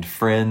and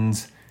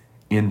friends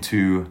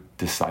into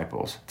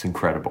disciples. It's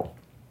incredible.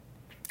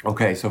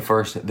 Okay, so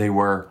first, they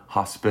were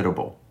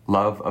hospitable,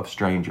 love of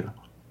stranger.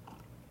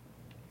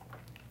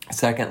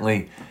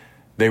 Secondly,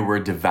 they were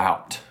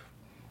devout.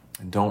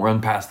 Don't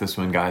run past this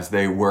one, guys.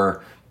 They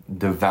were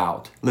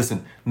devout.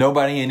 Listen,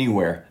 nobody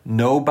anywhere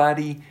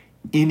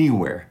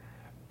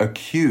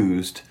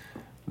accused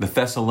the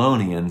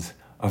Thessalonians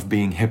of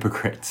being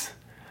hypocrites.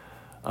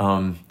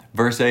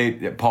 Verse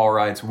 8, Paul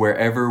writes,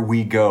 "Wherever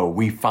we go,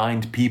 we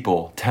find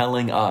people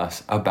telling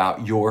us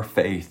about your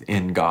faith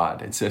in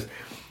God." It says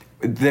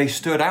they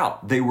stood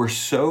out. They were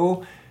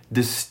so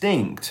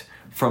distinct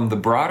from the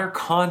broader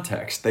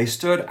context. They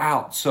stood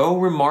out so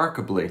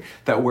remarkably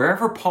that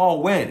wherever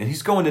Paul went, and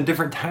he's going to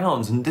different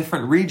towns and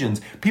different regions,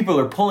 people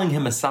are pulling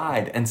him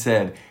aside and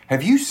said,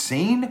 "Have you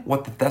seen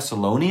what the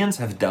Thessalonians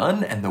have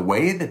done and the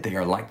way that they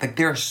are like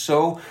they're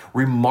so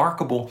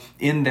remarkable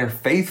in their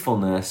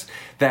faithfulness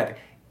that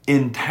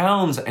in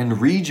towns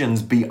and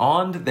regions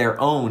beyond their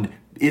own,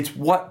 it's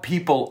what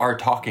people are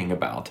talking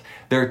about.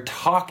 They're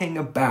talking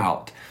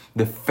about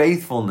the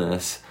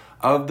faithfulness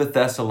of the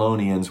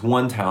Thessalonians,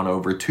 one town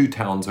over, two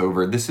towns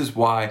over. This is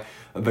why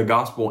the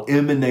gospel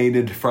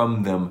emanated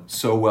from them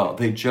so well.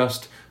 They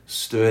just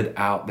stood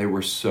out. They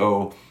were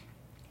so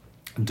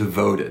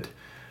devoted.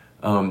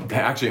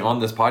 Actually, on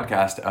this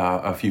podcast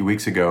a few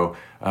weeks ago,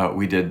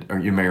 we did, or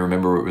you may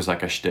remember, it was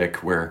like a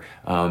shtick where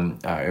it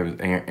was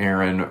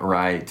Aaron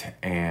Wright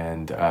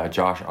and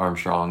Josh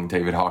Armstrong,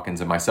 David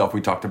Hawkins, and myself.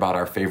 We talked about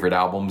our favorite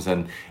albums,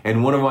 and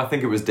one of them, I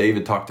think it was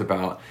David, talked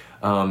about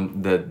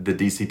the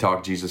DC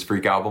Talk Jesus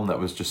Freak album that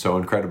was just so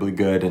incredibly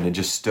good, and it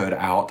just stood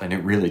out, and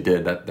it really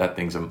did.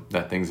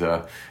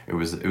 It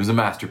was a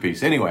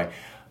masterpiece. Anyway.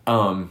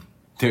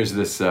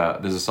 There's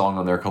a song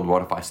on there called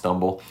 "What If I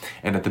Stumble,"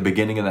 and at the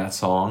beginning of that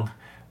song,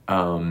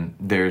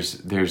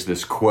 there's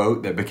this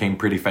quote that became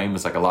pretty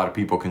famous. Like, a lot of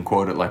people can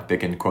quote it like they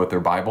can quote their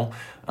Bible,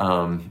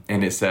 and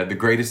it said, "The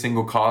greatest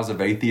single cause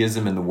of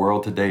atheism in the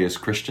world today is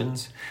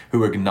Christians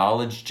who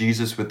acknowledge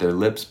Jesus with their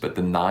lips but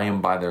deny him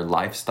by their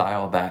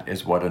lifestyle. That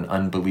is what an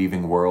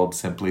unbelieving world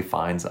simply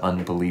finds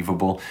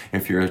unbelievable."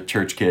 If you're a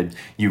church kid,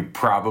 you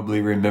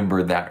probably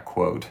remember that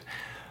quote.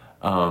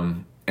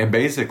 And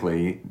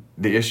basically,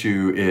 the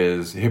issue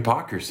is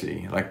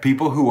hypocrisy. Like,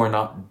 people who are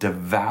not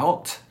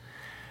devout,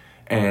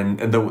 and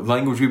the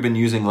language we've been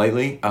using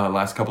lately,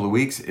 last couple of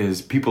weeks,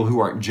 is people who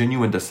aren't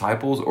genuine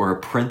disciples or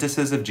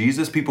apprentices of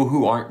Jesus, people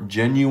who aren't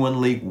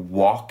genuinely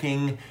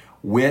walking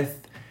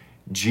with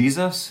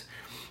Jesus,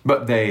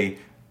 but they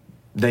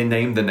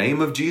name the name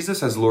of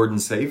Jesus as Lord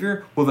and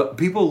Savior. Well, the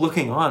people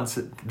looking on,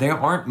 they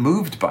aren't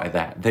moved by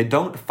that. They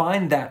don't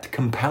find that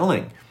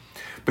compelling.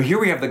 But here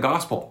we have the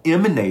gospel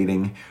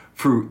emanating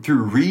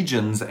through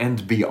regions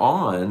and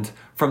beyond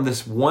from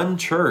this one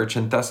church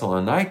in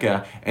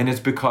Thessalonica, and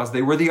it's because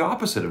they were the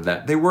opposite of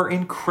that. They were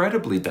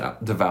incredibly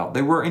devout.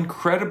 They were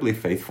incredibly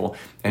faithful,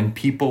 and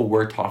people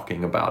were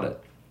talking about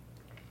it.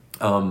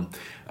 I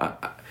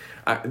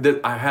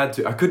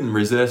couldn't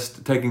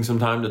resist taking some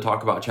time to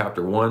talk about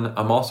chapter 1.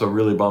 I'm also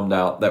really bummed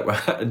out that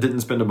I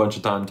didn't spend a bunch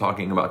of time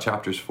talking about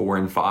chapters 4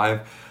 and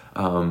 5.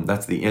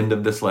 That's the end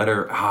of this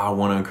letter. I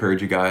want to encourage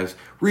you guys,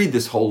 read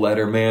this whole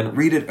letter, man.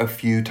 Read it a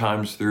few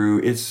times through.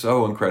 It's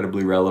so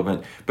incredibly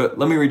relevant. But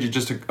let me read you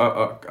just a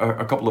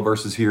couple of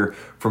verses here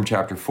from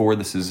chapter 4.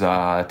 This is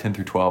 10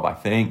 through 12, I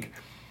think.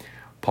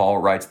 Paul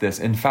writes this: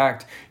 "In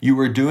fact, you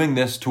were doing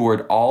this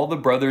toward all the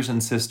brothers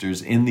and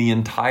sisters in the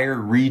entire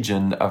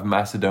region of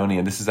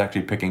Macedonia." This is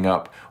actually picking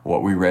up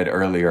what we read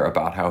earlier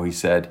about how he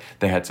said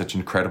they had such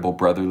incredible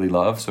brotherly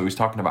love. So he's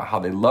talking about how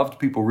they loved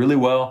people really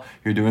well.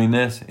 You're doing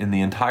this in the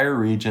entire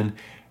region.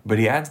 But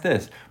he adds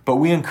this: "But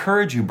we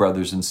encourage you,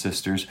 brothers and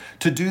sisters,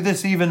 to do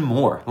this even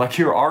more." Like,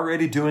 you're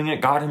already doing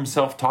it. God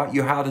himself taught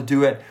you how to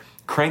do it.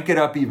 Crank it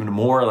up even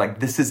more. Like,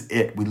 this is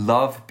it. We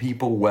love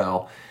people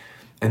well.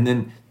 And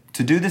then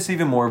to do this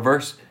even more,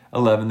 verse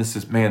 11, this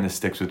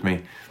sticks with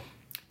me.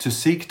 "To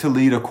seek to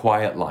lead a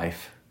quiet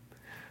life,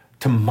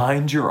 to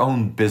mind your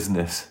own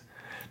business,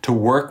 to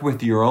work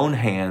with your own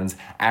hands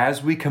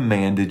as we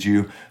commanded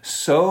you,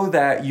 so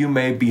that you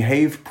may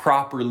behave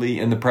properly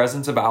in the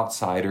presence of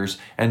outsiders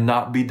and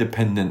not be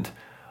dependent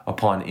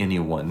upon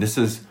anyone." This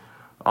is,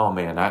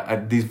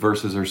 these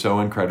verses are so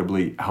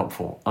incredibly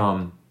helpful.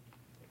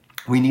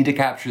 We need to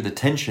capture the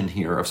tension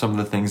here of some of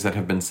the things that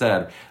have been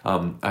said.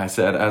 I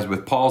said, as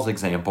with Paul's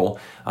example,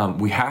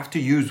 we have to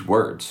use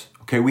words.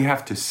 Okay, we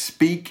have to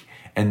speak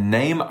and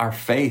name our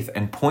faith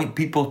and point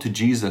people to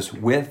Jesus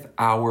with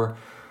our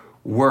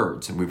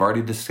words. And we've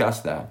already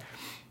discussed that.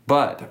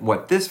 But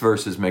what this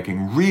verse is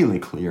making really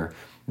clear,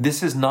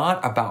 this is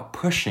not about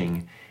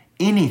pushing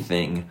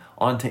anything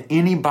onto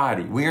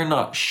anybody. We are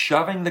not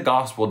shoving the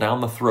gospel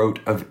down the throat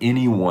of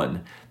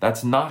anyone.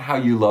 That's not how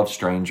you love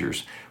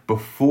strangers.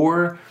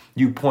 Before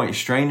you point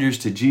strangers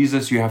to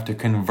Jesus, you have to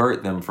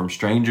convert them from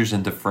strangers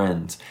into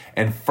friends.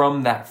 And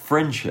from that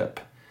friendship,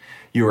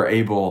 you are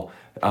able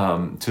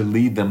to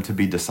lead them to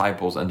be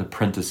disciples and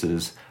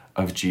apprentices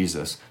of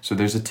Jesus. So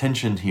there's a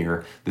tension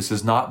here. This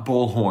is not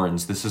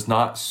bullhorns. This is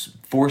not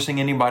forcing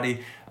anybody,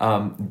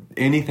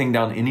 anything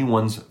down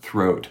anyone's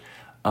throat.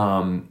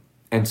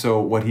 And so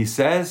what he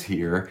says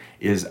here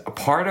is a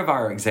part of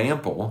our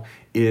example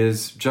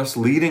is just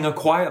leading a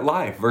quiet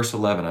life. Verse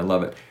 11, I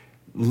love it.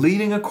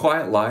 Leading a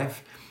quiet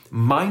life,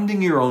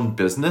 minding your own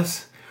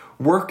business,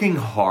 working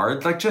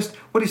hard. Like, just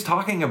what he's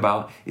talking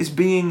about is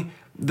being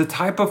the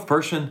type of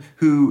person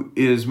who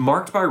is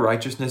marked by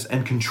righteousness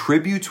and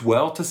contributes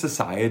well to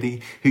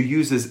society, who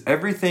uses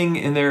everything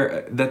in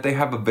there that they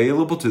have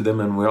available to them.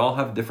 And we all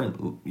have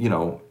different,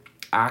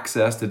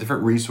 access to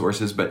different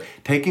resources, but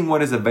taking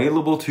what is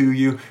available to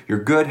you, your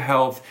good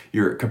health,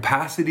 your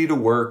capacity to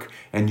work,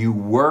 and you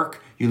work,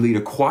 you lead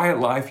a quiet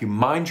life, you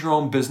mind your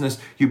own business,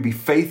 you be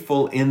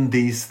faithful in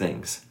these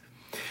things.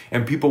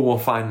 And people will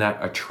find that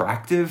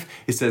attractive.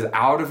 It says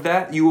out of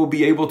that, you will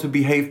be able to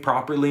behave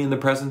properly in the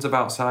presence of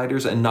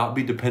outsiders and not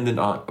be dependent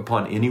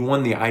upon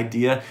anyone. The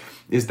idea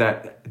is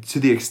that to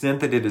the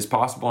extent that it is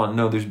possible, I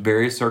know there's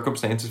various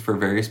circumstances for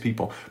various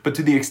people, but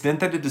to the extent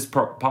that it is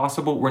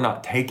possible, we're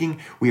not taking,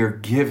 we are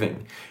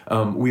giving.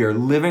 We are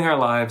living our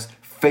lives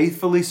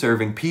faithfully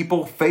serving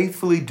people,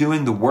 faithfully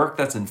doing the work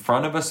that's in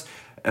front of us,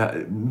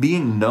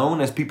 being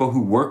known as people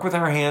who work with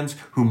our hands,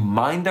 who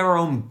mind our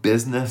own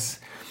business,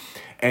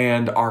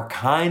 and are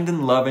kind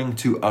and loving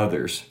to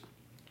others.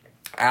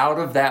 out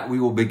of that, we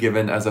will be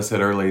given, as I said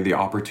earlier, the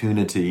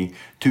opportunity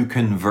to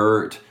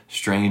convert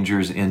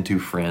strangers into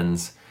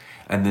friends,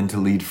 and then to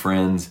lead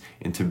friends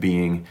into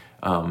being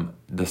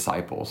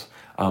disciples.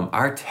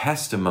 Our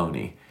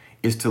testimony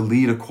is to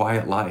lead a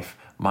quiet life,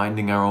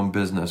 minding our own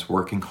business,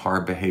 working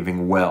hard,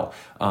 behaving well.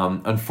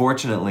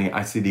 Unfortunately,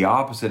 I see the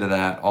opposite of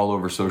that all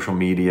over social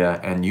media,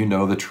 and you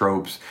know the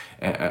tropes,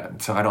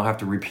 so I don't have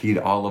to repeat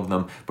all of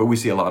them. But we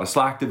see a lot of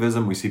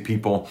slacktivism. We see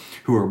people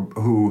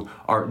who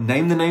are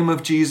name the name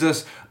of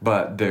Jesus,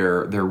 but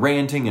they're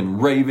ranting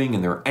and raving,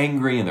 and they're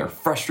angry, and they're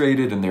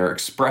frustrated, and they're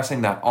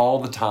expressing that all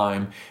the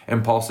time.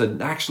 And Paul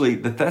said, actually,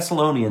 the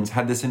Thessalonians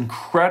had this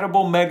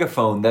incredible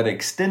megaphone that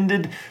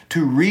extended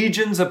to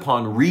regions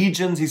upon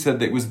regions. He said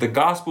that it was the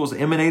gospels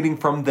emanating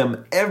from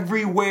them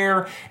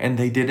everywhere, and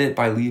they did it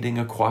by leading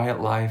a quiet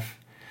life,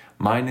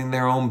 minding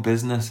their own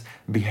business,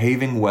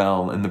 behaving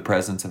well in the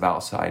presence of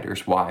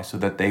outsiders. Why? So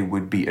that they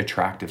would be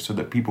attractive, so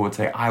that people would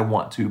say, I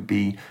want to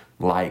be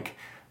like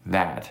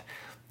that.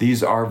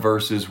 These are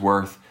verses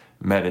worth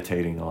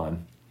meditating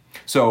on.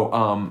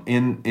 So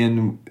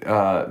in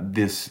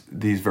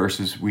these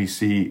verses, we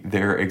see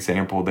their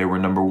example. They were,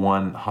 number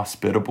one,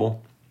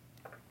 hospitable,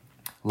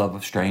 love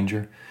of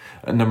stranger.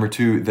 Number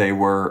two, they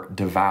were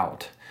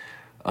devout.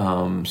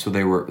 So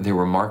they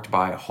were marked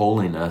by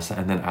holiness,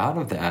 and then out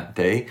of that,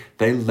 they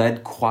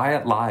led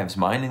quiet lives,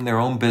 minding their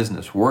own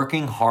business,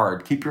 working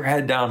hard. Keep your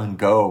head down and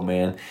go,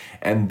 man.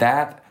 And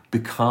that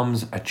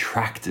becomes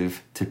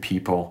attractive to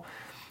people.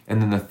 And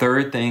then the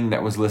third thing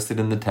that was listed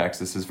in the text,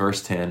 this is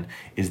verse 10,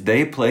 is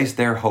they placed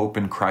their hope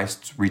in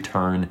Christ's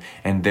return,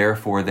 and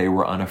therefore they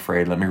were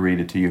unafraid. Let me read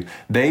it to you.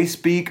 They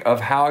speak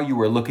of how you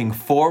were looking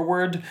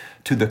forward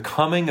to the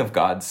coming of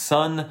God's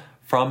Son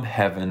from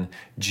heaven,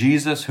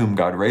 Jesus, whom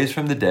God raised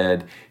from the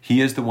dead.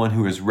 He is the one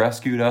who has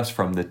rescued us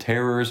from the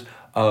terrors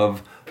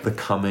of the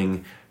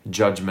coming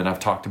judgment. I've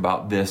talked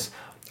about this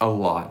a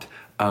lot.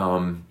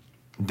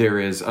 There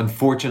is,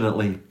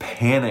 unfortunately,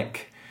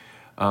 panic,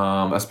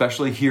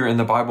 especially here in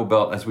the Bible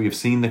Belt, as we have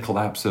seen the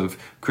collapse of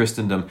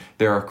Christendom.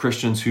 There are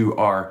Christians who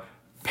are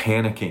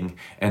panicking,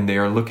 and they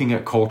are looking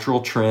at cultural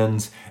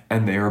trends,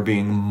 and they are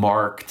being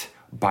marked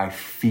by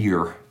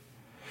fear.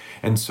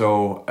 And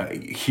so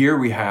here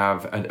we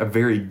have a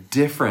very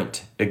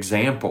different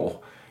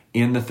example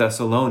in the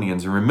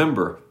Thessalonians. And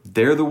remember,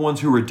 they're the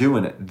ones who are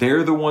doing it.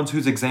 They're the ones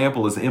whose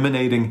example is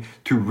emanating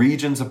to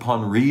regions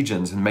upon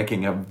regions and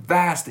making a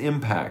vast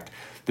impact.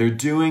 They're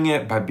doing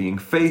it by being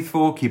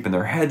faithful, keeping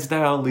their heads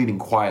down, leading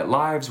quiet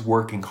lives,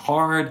 working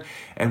hard.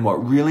 And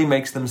what really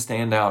makes them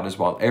stand out is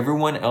while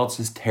everyone else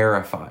is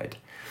terrified,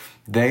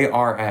 they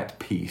are at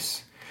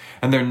peace.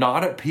 And they're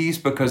not at peace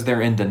because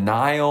they're in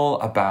denial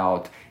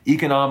about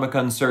economic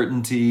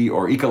uncertainty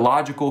or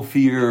ecological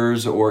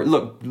fears or,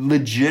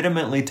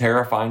 legitimately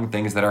terrifying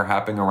things that are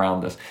happening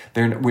around us.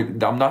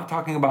 I'm not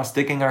talking about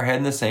sticking our head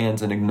in the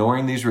sands and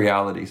ignoring these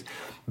realities,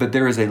 but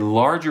there is a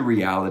larger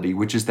reality,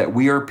 which is that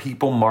we are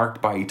people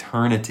marked by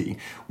eternity.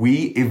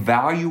 We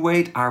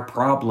evaluate our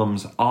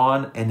problems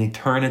on an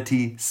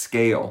eternity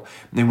scale.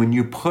 And when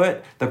you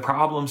put the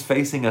problems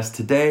facing us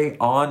today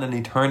on an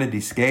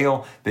eternity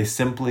scale, they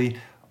simply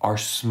are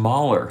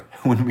smaller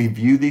when we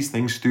view these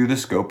things through the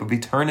scope of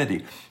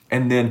eternity.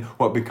 And then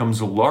what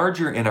becomes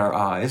larger in our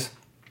eyes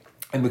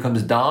and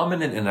becomes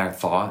dominant in our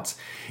thoughts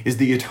is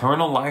the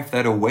eternal life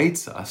that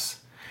awaits us.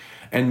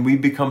 And we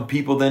become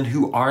people then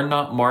who are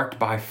not marked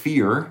by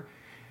fear,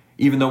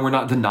 even though we're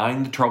not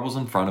denying the troubles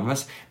in front of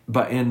us,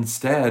 but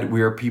instead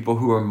we are people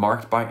who are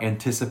marked by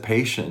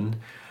anticipation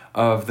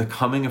of the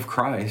coming of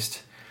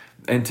Christ,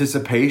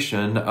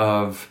 anticipation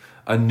of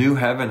a new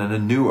heaven and a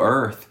new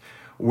earth,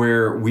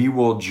 where we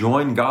will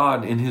join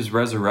God in his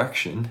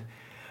resurrection,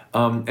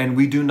 and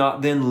we do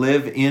not then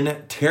live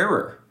in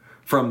terror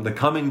from the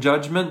coming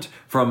judgment,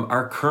 from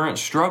our current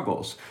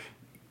struggles.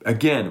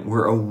 Again,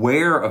 we're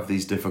aware of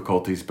these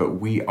difficulties, but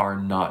we are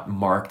not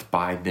marked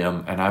by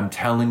them. And I'm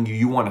telling you,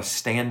 you want to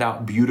stand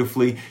out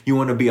beautifully. You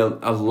want to be a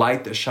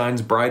light that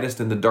shines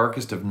brightest in the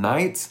darkest of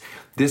nights.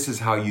 This is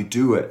how you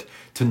do it.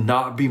 To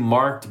not be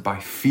marked by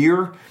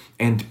fear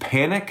and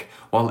panic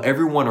while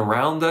everyone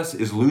around us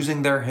is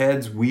losing their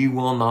heads, we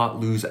will not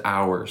lose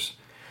ours.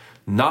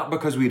 Not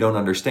because we don't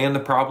understand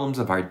the problems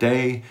of our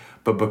day,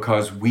 but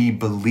because we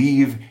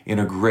believe in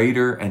a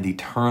greater and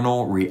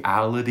eternal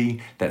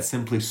reality that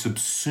simply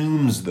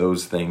subsumes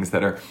those things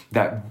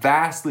that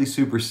vastly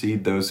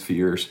supersede those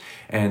fears.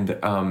 And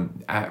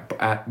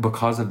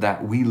because of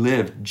that, we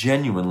live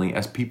genuinely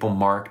as people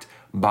marked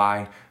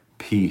by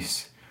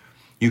peace.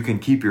 You can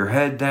keep your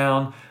head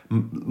down,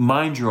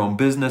 mind your own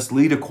business,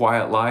 lead a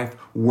quiet life,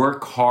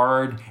 work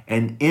hard,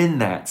 and in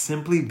that,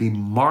 simply be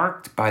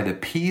marked by the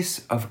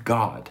peace of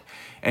God.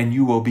 And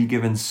you will be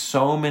given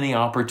so many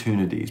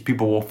opportunities.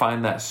 People will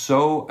find that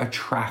so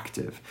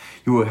attractive.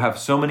 You will have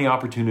so many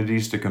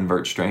opportunities to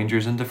convert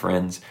strangers into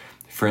friends,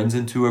 friends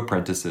into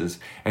apprentices,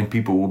 and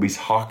people will be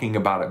talking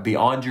about it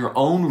beyond your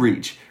own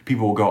reach.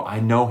 People will go,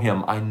 I know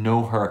him, I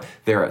know her.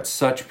 They're at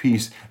such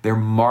peace. They're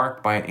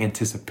marked by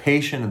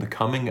anticipation of the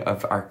coming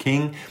of our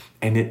King.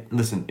 And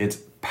it's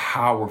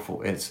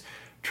powerful. It's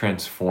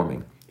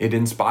transforming. It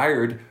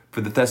inspired,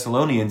 for the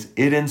Thessalonians,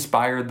 it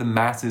inspired the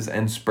masses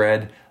and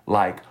spread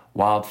like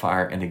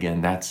wildfire. And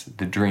again, that's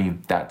the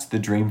dream. That's the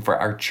dream for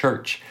our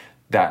church,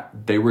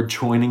 that they were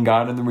joining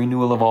God in the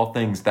renewal of all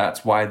things.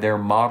 That's why their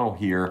model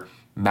here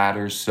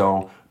matters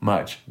so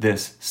much.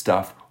 This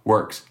stuff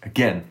works.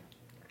 Again,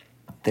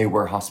 they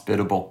were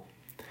hospitable.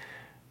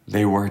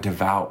 They were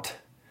devout.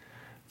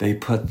 They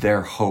put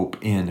their hope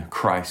in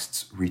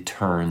Christ's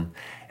return.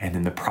 And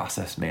in the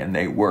process, man,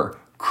 they were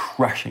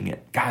crushing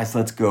it. Guys,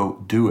 let's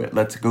go do it.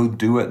 Let's go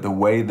do it the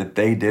way that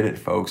they did it,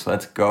 folks.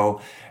 Let's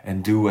go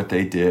and do what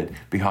they did.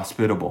 Be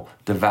hospitable,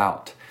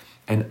 devout,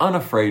 and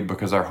unafraid,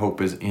 because our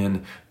hope is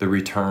in the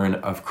return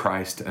of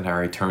Christ and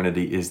our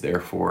eternity is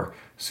therefore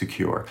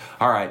secure.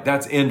 All right,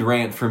 that's end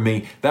rant for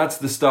me. That's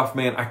the stuff,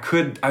 man.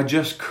 I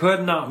just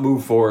could not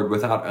move forward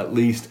without at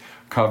least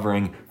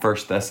covering 1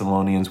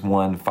 Thessalonians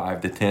 1,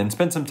 5-10.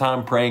 Spend some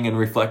time praying and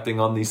reflecting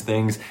on these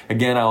things.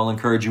 Again, I'll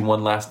encourage you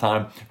one last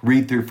time.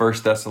 Read through 1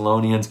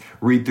 Thessalonians.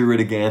 Read through it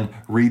again.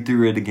 Read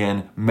through it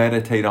again.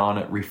 Meditate on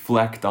it.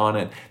 Reflect on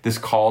it. This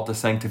call to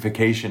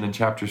sanctification in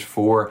chapters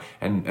 4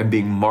 and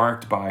being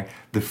marked by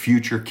the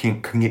future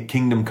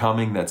kingdom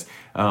coming that's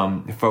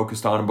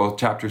focused on in both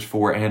chapters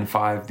 4 and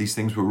 5. These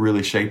things will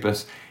really shape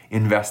us.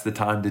 Invest the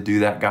time to do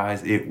that,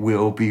 guys. It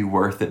will be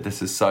worth it.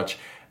 This is such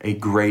a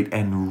great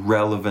and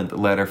relevant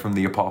letter from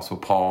the Apostle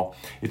Paul.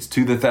 It's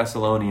to the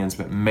Thessalonians,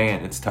 but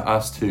man, it's to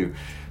us too.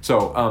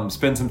 So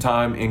spend some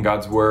time in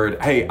God's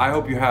Word. Hey, I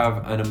hope you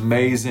have an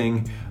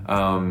amazing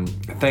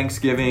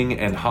Thanksgiving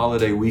and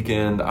holiday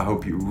weekend. I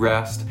hope you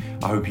rest.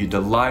 I hope you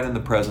delight in the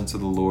presence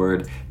of the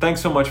Lord. Thanks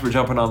so much for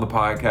jumping on the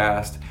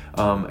podcast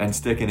and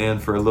sticking in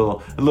for a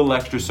little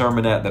extra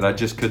sermonette that I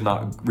just could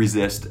not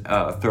resist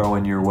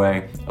throwing your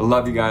way. I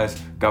love you guys.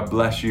 God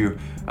bless you.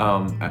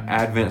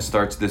 Advent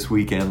starts this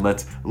weekend.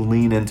 Let's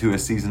lean into a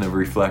season of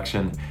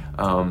reflection.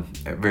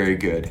 Very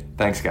good.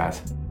 Thanks,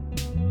 guys.